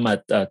 I'm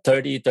at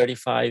 30,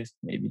 35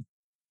 maybe.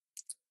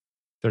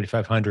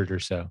 3,500 or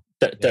so.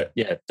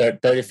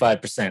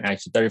 35%,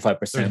 actually,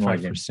 35%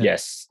 margin.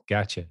 Yes.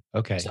 Gotcha.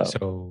 Okay.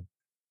 So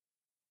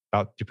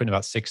you're putting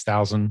about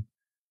 6,000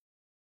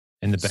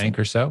 in the bank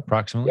or so,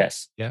 approximately.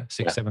 Yes. Yeah.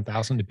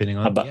 7,000, depending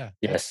on.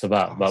 Yes.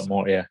 About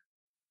more. Yeah.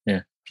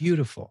 Yeah.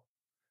 Beautiful.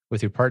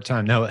 With your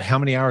part-time. Now, how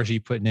many hours are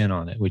you putting in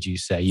on it, would you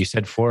say? You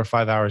said 4 or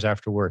 5 hours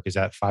after work. Is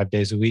that 5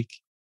 days a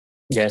week?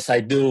 Yes,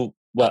 I do.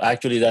 well,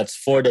 actually, that's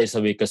 4 days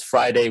a week because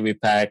Friday we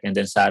pack and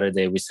then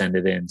Saturday we send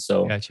it in.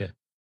 So Gotcha.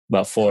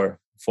 about 4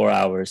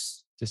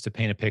 hours. Just to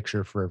paint a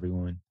picture for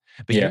everyone.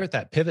 But Yeah. you're at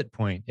that pivot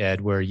point,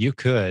 Ed, where you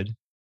could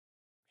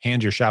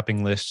hand your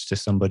shopping list to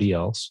somebody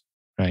else,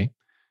 right?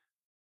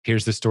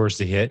 Here's the stores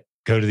to hit.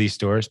 Go to these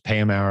stores, pay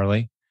them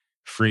hourly,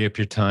 free up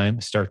your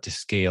time, start to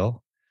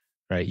scale,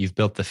 right? You've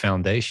built the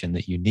foundation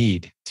that you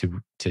need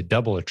to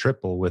double or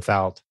triple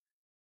without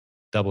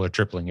double or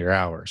tripling your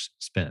hours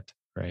spent,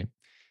 right?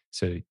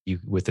 So you,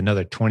 with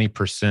another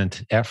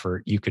 20%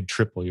 effort, you could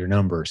triple your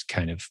numbers,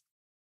 kind of,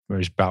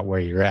 whereas about where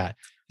you're at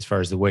as far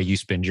as the way you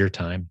spend your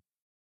time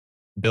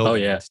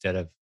building instead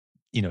of,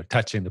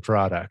 touching the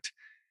product.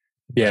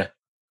 Yeah.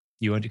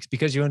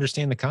 Because you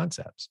understand the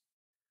concepts.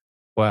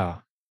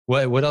 Wow.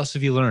 What else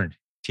have you learned?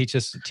 Teach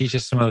us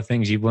some of the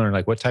things you've learned.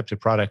 Like, what types of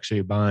products are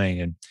you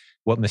buying, and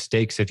what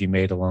mistakes have you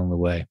made along the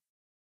way?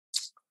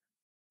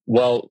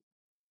 Well,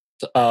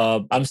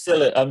 I'm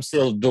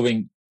still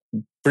doing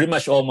pretty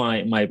much all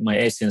my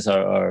essence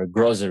are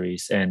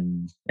groceries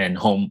and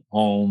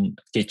home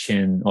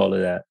kitchen, all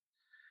of that.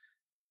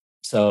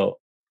 So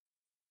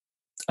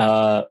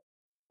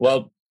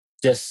well,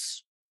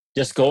 just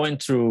going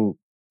through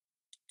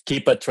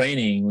keeper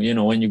training,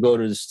 when you go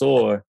to the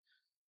store,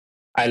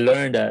 I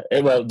learned that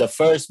well, the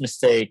first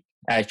mistake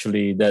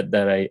actually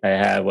that I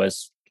had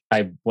was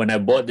when I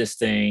bought this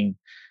thing.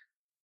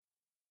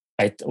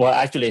 Well,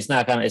 actually, it's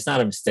not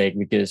a mistake,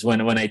 because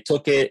when I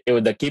took it,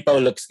 the keeper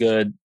looks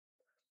good.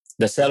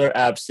 The seller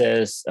app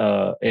says,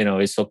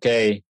 it's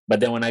okay. But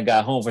then when I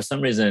got home, for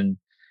some reason,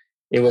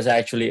 it was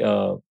actually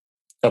a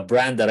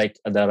brand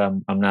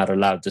that I'm not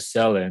allowed to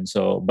sell in.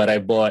 So, but I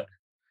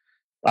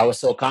was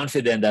so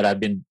confident that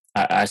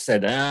I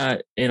said,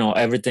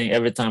 everything,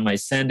 every time I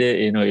send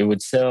it, it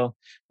would sell.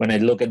 When I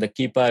look at the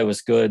keeper, it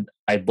was good.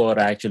 I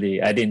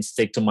didn't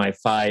stick to my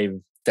 5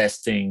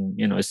 testing,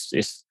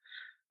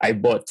 I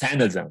bought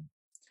 10 of them.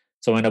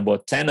 So when I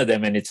bought 10 of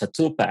them, and it's a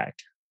 2-pack,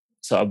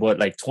 so I bought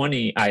like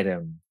 20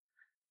 items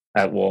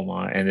at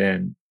Walmart, and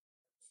then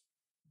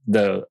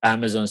the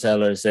Amazon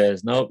seller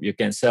says, "Nope, you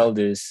can't sell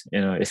this.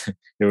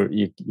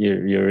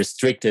 You're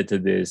restricted to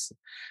this."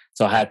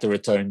 So I had to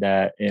return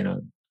that,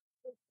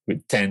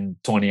 with 10,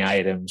 20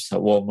 items at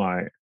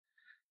Walmart.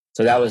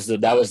 So that was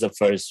the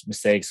first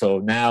mistake. So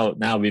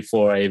now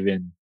before I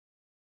even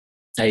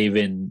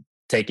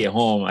take it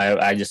home,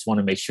 I just want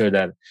to make sure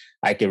that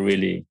I can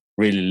really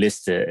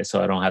list it,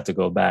 so I don't have to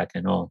go back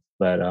and all.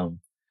 But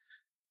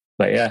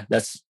yeah,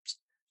 that's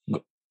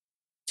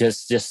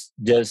just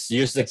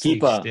use the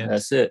keeper.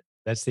 That's it.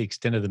 That's the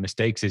extent of the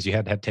mistakes, is you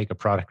had to take a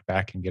product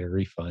back and get a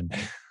refund.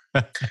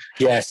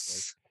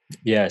 Yes.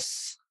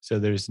 So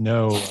there's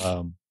no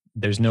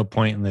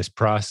point in this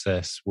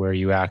process where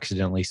you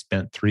accidentally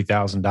spent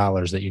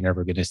 $3,000 that you're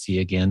never going to see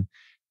again.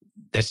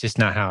 That's just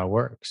not how it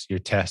works. You're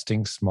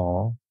testing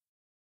small,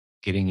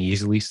 getting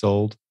easily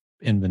sold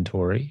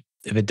inventory.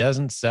 If it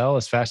doesn't sell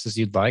as fast as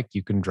you'd like,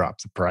 you can drop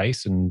the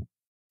price and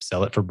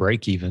sell it for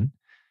break even.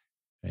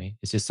 Right?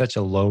 It's just such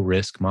a low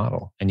risk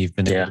model, and you've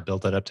been able to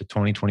build that up to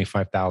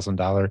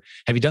 $25,000.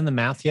 Have you done the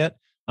math yet?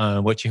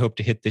 What you hope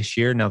to hit this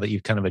year? Now that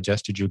you've kind of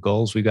adjusted your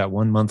goals, we've got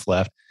 1 month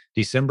left.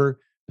 December,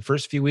 the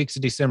first few weeks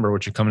of December,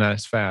 which are coming at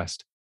us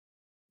fast.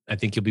 I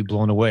think you'll be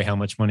blown away how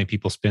much money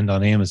people spend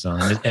on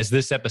Amazon. As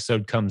this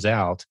episode comes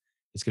out,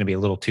 it's going to be a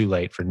little too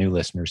late for new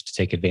listeners to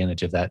take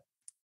advantage of that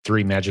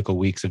 3 magical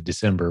weeks of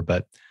December.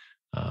 But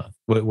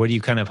what are you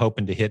kind of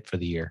hoping to hit for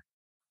the year?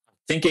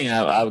 Thinking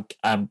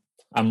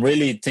I'm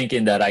really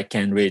thinking that I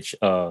can reach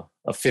a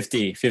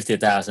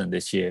 50,000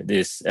 this year,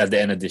 at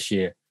the end of this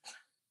year.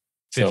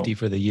 50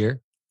 for the year?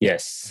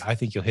 Yes. I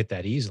think you'll hit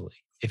that easily.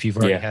 If you've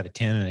already had a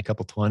 10 and a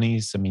couple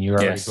 20s, I mean, you're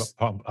already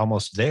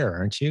almost there,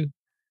 aren't you?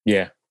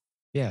 Yeah.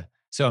 Yeah.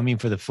 So, I mean,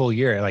 for the full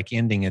year, like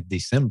ending in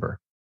December,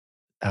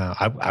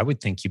 I would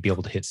think you'd be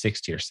able to hit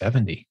 60 or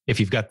 70 if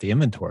you've got the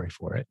inventory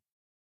for it.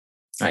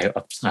 I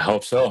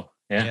hope so.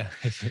 Yeah.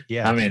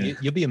 Yeah. I mean,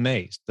 you'll be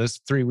amazed. Those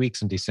 3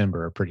 weeks in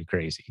December are pretty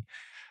crazy.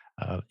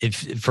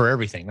 For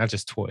everything, not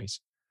just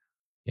toys.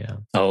 Yeah.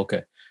 Oh,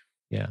 okay.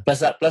 Yeah.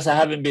 Plus, I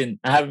haven't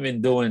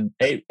been doing.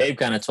 Abe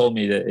kind of told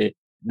me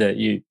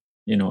that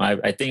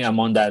I think I'm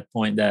on that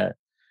point that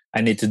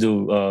I need to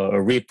do a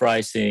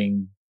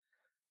repricing,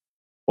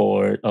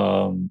 or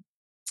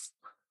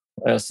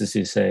what else does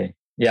he say?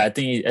 Yeah, I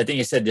think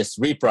he said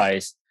just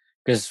reprice,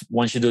 because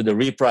once you do the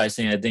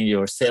repricing, I think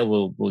your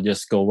sale will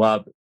just go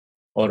up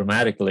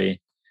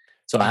automatically.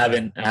 So I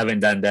haven't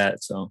done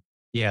that. So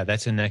yeah,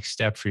 that's the next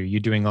step for you. You're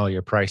doing all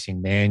your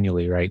pricing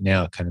manually right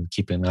now, kind of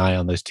keeping an eye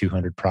on those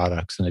 200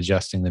 products and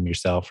adjusting them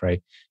yourself,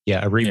 right?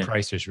 Yeah, a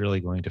repricer is really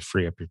going to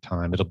free up your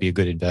time. It'll be a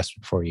good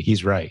investment for you.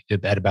 He's right.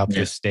 At about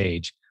this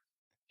stage,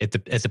 at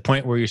the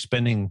point where you're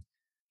spending,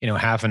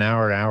 half an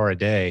hour a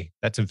day,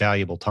 that's a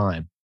valuable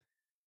time.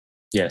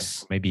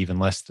 Yes. Maybe even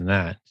less than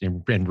that.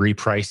 And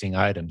repricing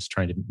items,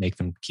 trying to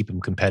keep them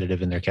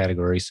competitive in their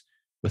categories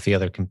with the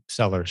other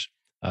sellers.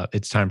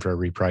 It's time for a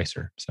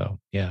repricer. So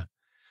yeah.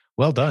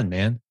 Well done,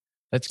 man.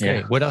 That's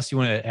great. What else you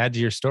want to add to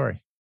your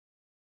story?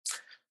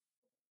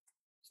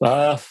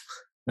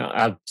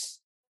 No,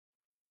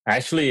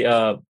 actually,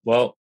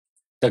 well,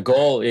 the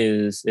goal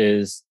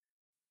is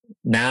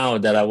now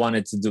that I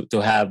wanted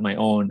to have my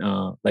own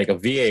like a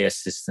VA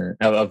assistant,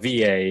 a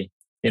VA,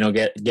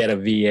 get a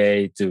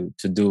VA to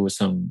do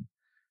some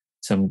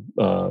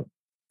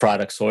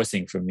product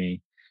sourcing for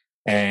me,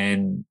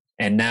 and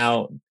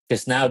now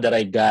because now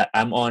that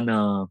I'm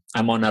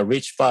on a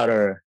Rich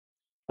Potter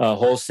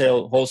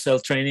wholesale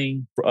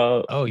training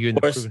Oh, you're in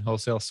the course. proven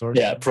wholesale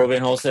Yeah, sourcing?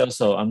 proven wholesale.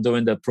 So I'm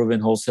doing the proven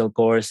wholesale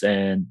course,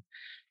 and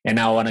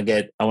I want to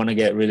get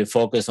really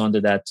focused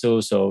onto that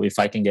too. So if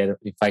I can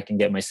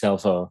get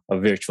myself a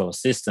virtual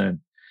assistant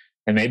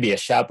and maybe a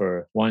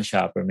shopper, one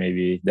shopper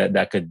maybe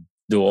that could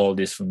do all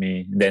this for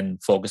me, then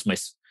focus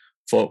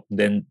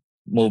then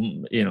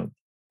move,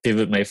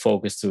 pivot my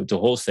focus to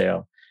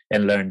wholesale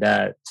and learn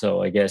that.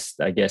 So I guess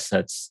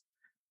That's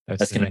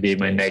that's the going to be next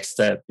my stage. next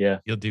step. Yeah.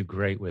 You'll do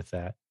great with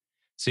that.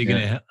 So you're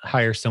Yeah. going to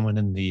hire someone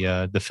in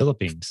the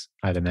Philippines,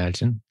 I'd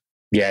imagine.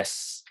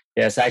 Yes.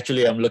 Yes.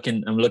 Actually, I'm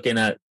looking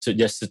at to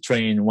just to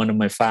train one of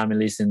my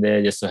families in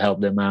there just to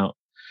help them out.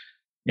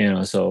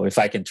 So if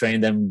I can train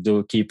them,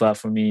 do keep up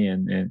for me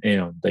and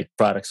like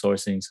product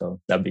sourcing, so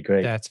that'd be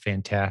great. That's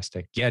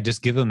fantastic. Yeah,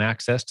 just give them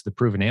access to the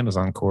Proven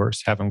Amazon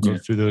course, have them go Yeah.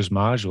 through those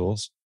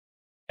modules,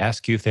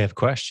 ask you if they have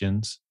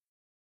questions,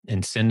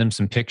 and send them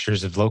some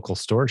pictures of local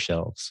store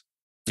shelves.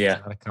 It's Yeah.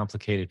 not a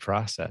complicated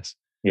process.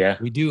 Yeah.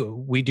 We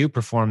do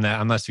perform that.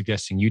 I'm not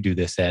suggesting you do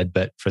this, Ed,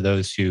 but for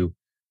those who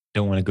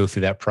don't want to go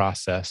through that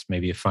process,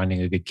 maybe of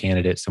finding a good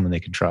candidate, someone they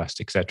can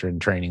trust, et cetera,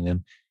 and training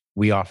them,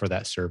 we offer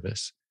that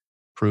service.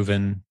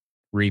 Proven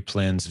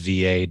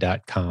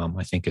replensva.com,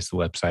 I think is the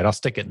website. I'll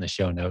stick it in the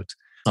show notes.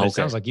 But it Okay.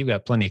 sounds like you've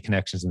got plenty of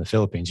connections in the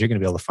Philippines. You're going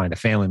to be able to find a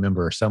family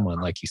member or someone,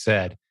 like you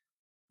said.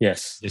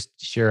 Yes. Just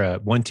share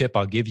one tip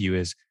I'll give you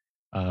is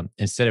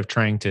instead of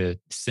trying to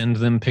send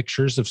them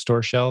pictures of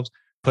store shelves,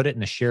 put it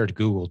in a shared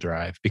Google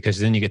Drive because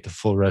then you get the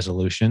full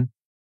resolution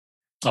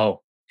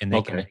Oh, and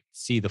they can okay.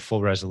 see the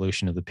full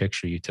resolution of the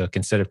picture you took.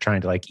 Instead of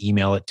trying to like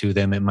email it to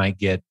them, it might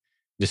get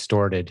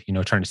distorted.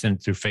 Trying to send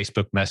it through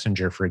Facebook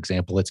Messenger, for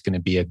example, it's going to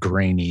be a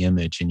grainy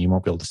image and you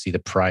won't be able to see the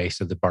price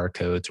of the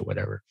barcodes or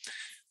whatever.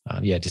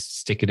 Yeah, just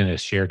stick it in a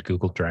shared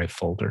Google Drive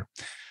folder.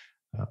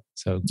 Yeah,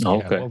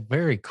 Okay. well,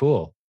 very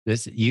cool.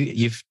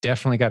 You've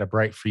definitely got a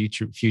bright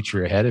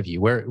future ahead of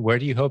you. Where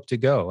do you hope to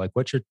go? Like,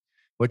 what's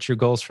your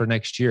goals for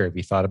next year? Have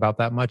you thought about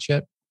that much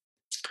yet?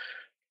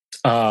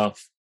 Uh,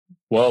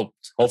 well,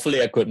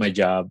 hopefully I quit my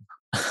job.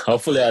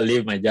 Hopefully I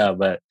leave my job,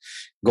 but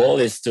goal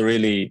is to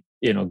really,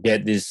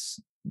 get this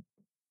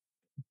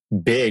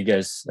big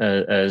as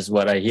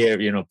what I hear.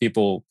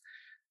 People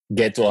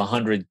get to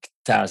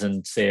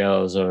 100,000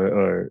 sales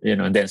or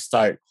and then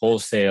start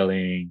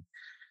wholesaling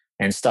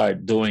and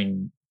start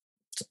doing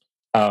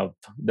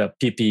the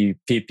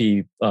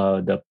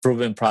the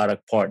proven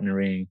product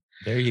partnering.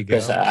 There you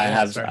Because go.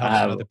 Yeah, start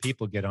helping other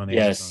people get on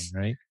Amazon, yes,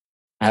 right?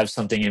 I have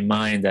something in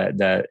mind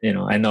that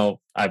I know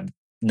I've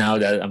now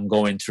that I'm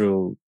going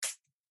through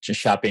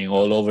shopping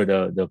all over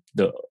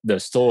the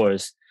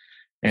stores,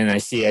 and I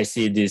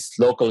see this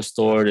local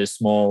store, this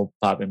small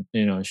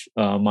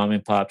mom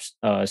and pop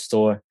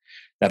store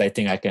that I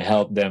think I can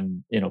help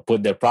them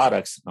put their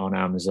products on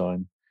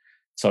Amazon.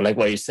 So like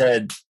what you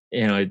said,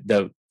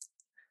 the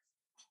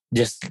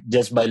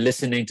just by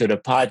listening to the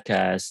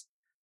podcast,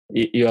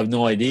 you have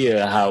no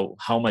idea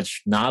how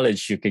much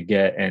knowledge you could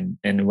get. And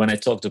when I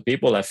talk to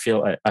people, I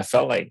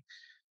felt like,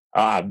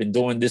 I've been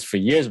doing this for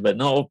years, but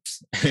no,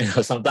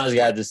 sometimes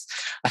you have this,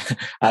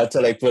 I have to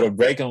like put a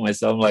break on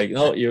myself. I'm like,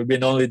 no, you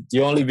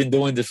only been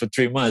doing this for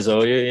 3 months.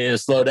 So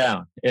slow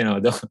down,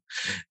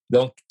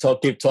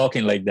 don't keep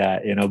talking like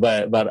that,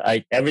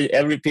 but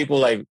every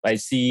people I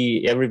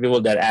see, every people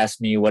that ask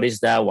me, what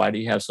is that? Why do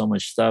you have so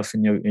much stuff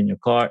in your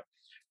cart?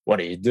 What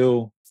do you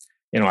do?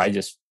 I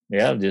just,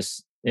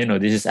 this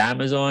is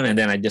Amazon. And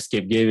then I just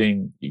keep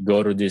giving, you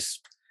go to this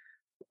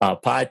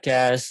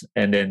podcast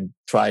and then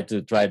try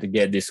to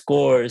get this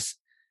course,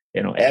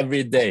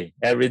 every day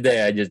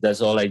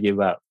that's all I give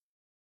up.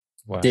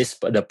 Wow.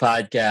 The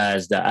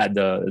podcast,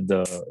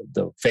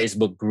 the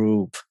Facebook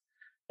group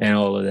and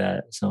all of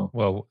that. So,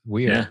 Well,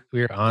 we are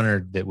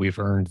honored that we've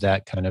earned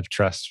that kind of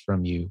trust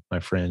from you, my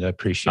friend. I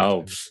appreciate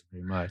oh, that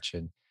very much.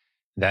 And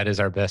that is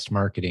our best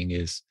marketing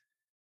is,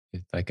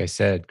 like I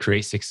said,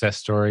 create success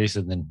stories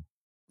and then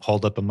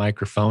hold up a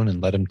microphone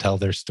and let them tell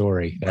their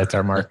story. That's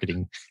our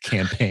marketing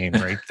campaign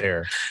right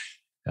there.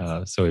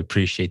 So we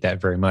appreciate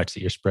that very much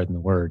that you're spreading the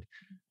word.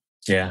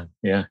 yeah.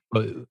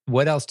 But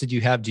what else did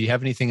you have? Do you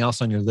have anything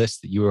else on your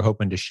list that you were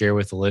hoping to share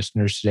with the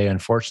listeners today?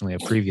 Unfortunately,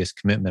 a previous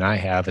commitment I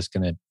have is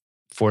going to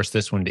force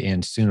this one to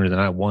end sooner than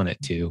I want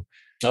it to.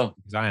 Oh,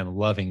 because I am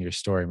loving your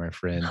story, my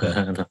friend.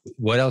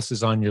 What else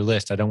is on your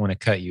list? I don't want to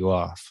cut you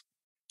off.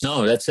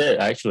 no, that's it.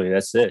 Actually,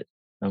 that's it.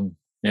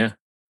 Yeah,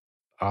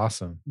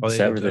 Awesome. Well, it's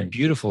it's a everything.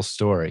 beautiful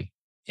story.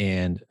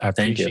 And I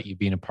Thank you. appreciate you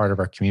being a part of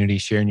our community,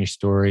 sharing your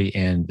story.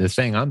 And the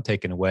thing I'm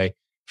taking away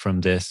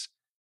from this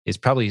is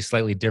probably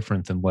slightly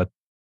different than what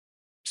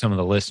some of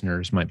the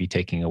listeners might be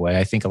taking away.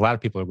 I think a lot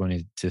of people are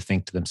going to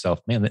think to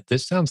themselves, man,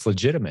 this sounds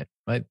legitimate.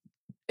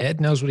 Ed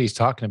knows what he's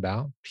talking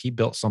about. He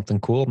built something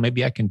cool.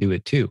 Maybe I can do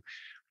it too.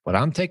 What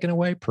I'm taking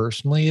away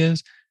personally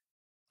is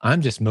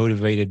I'm just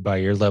motivated by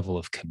your level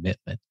of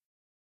commitment.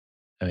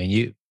 I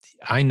mean,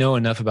 I know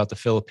enough about the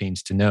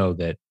Philippines to know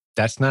that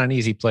that's not an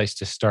easy place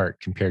to start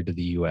compared to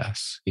the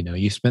US.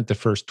 You spent the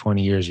first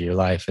 20 years of your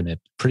life in a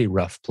pretty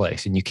rough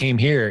place, and you came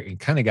here and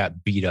kind of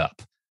got beat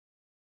up.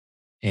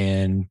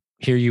 And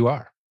here you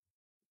are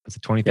with a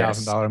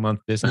 $20,000 a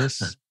month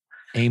business,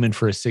 aiming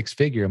for a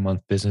six-figure a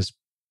month business,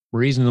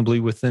 reasonably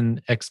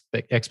within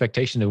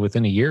expectation of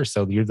within a year or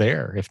so, you're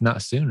there, if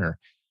not sooner.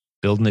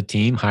 Building a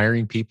team,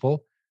 hiring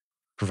people,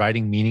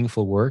 providing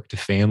meaningful work to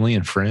family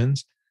and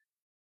friends.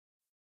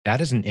 That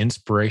is an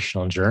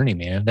inspirational journey,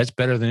 man. That's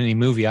better than any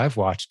movie I've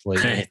watched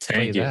lately.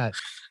 Thank you. That.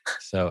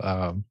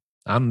 So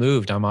I'm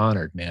moved. I'm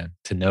honored, man,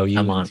 to know you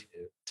and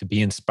to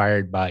be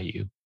inspired by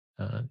you.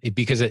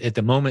 Because at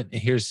the moment,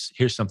 here's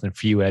something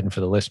for you, Ed, and for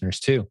the listeners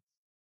too.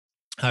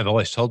 I've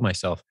always told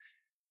myself,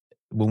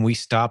 when we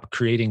stop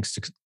creating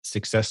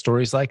success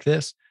stories like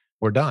this,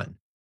 we're done.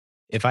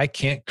 If I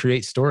can't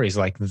create stories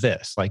like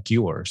this, like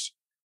yours,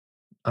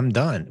 I'm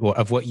done. Well,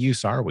 of what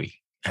use are we?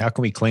 How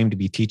can we claim to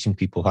be teaching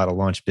people how to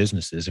launch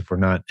businesses if we're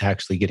not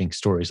actually getting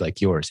stories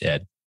like yours,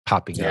 Ed,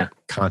 popping up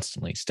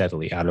constantly,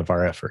 steadily out of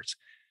our efforts?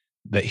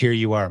 But here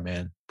you are,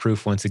 man.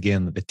 Proof once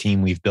again that the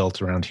team we've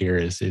built around here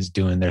is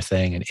doing their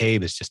thing. And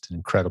Abe is just an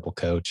incredible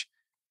coach.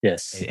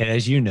 Yes. And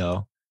as you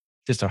know,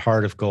 just a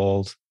heart of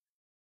gold,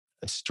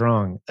 a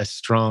strong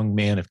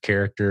man of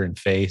character and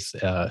faith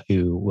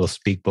who will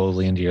speak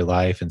boldly into your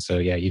life. And so,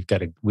 yeah, you've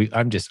got to,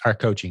 our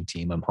coaching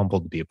team, I'm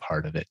humbled to be a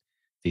part of it.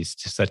 These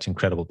just such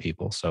incredible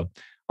people. So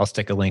I'll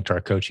stick a link to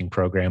our coaching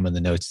program in the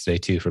notes today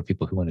too, for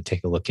people who want to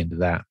take a look into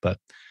that. But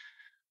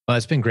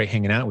it's been great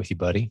hanging out with you,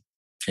 buddy.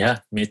 Yeah,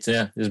 me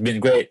too. It's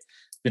been great. It's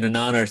been an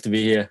honor to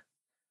be here.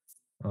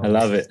 I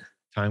love it.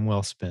 Time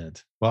well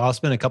spent. Well, I'll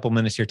spend a couple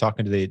minutes here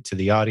talking to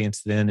the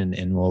audience then,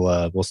 and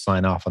we'll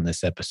sign off on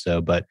this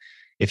episode. But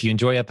if you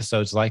enjoy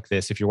episodes like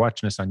this, if you're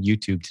watching us on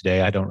YouTube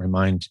today, I don't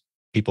remind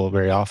people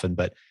very often,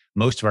 but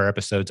most of our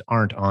episodes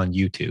aren't on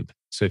YouTube.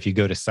 So if you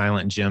go to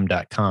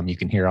silentjim.com, you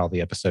can hear all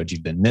the episodes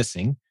you've been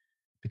missing,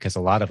 because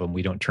a lot of them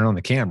we don't turn on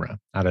the camera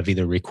out of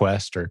either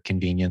request or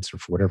convenience or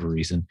for whatever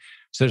reason.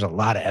 So there's a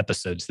lot of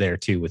episodes there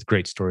too with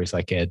great stories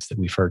like Ed's that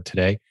we've heard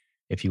today.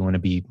 If you want to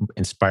be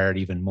inspired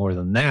even more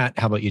than that,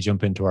 how about you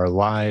jump into our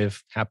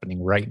live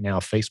happening right now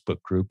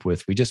Facebook group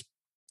we just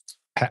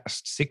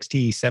passed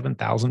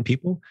 67,000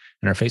 people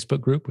in our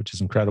Facebook group, which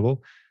is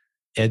incredible.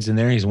 Ed's in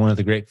there. He's one of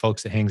the great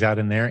folks that hangs out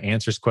in there,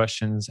 answers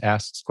questions,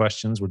 asks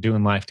questions. We're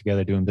doing life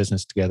together, doing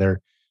business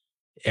together.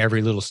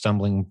 Every little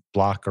stumbling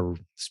block or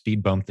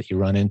speed bump that you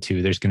run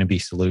into, there's going to be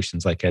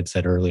solutions. Like Ed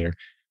said earlier,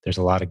 there's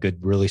a lot of good,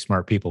 really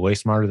smart people, way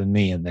smarter than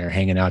me, and they're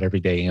hanging out every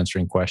day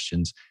answering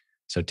questions.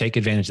 So take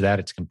advantage of that.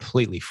 It's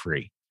completely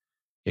free.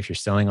 If you're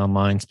selling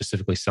online,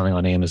 specifically selling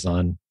on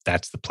Amazon,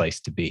 that's the place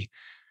to be.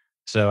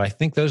 So I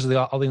think those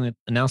are all the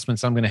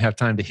announcements I'm going to have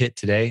time to hit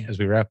today as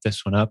we wrap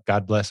this one up.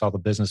 God bless all the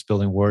business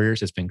building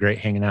warriors. It's been great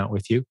hanging out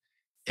with you.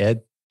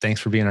 Ed, thanks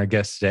for being our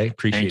guest today.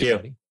 Appreciate it,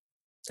 buddy.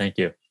 Thank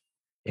you.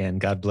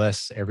 And God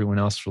bless everyone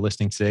else for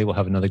listening today. We'll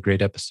have another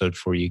great episode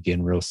for you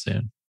again real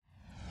soon.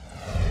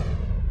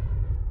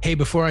 Hey,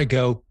 before I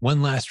go,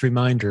 one last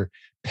reminder,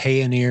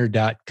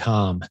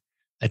 Payoneer.com,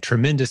 a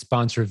tremendous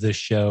sponsor of this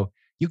show.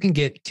 You can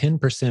get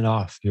 10%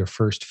 off your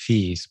first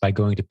fees by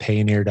going to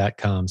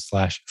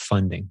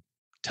Payoneer.com/funding.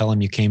 Tell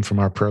them you came from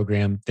our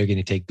program. They're going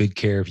to take good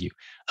care of you.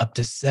 Up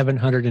to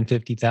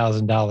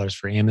 $750,000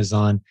 for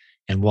Amazon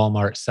and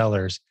Walmart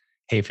sellers.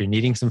 Hey, if you're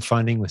needing some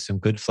funding with some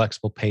good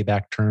flexible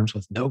payback terms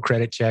with no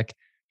credit check,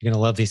 you're going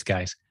to love these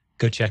guys.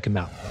 Go check them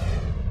out.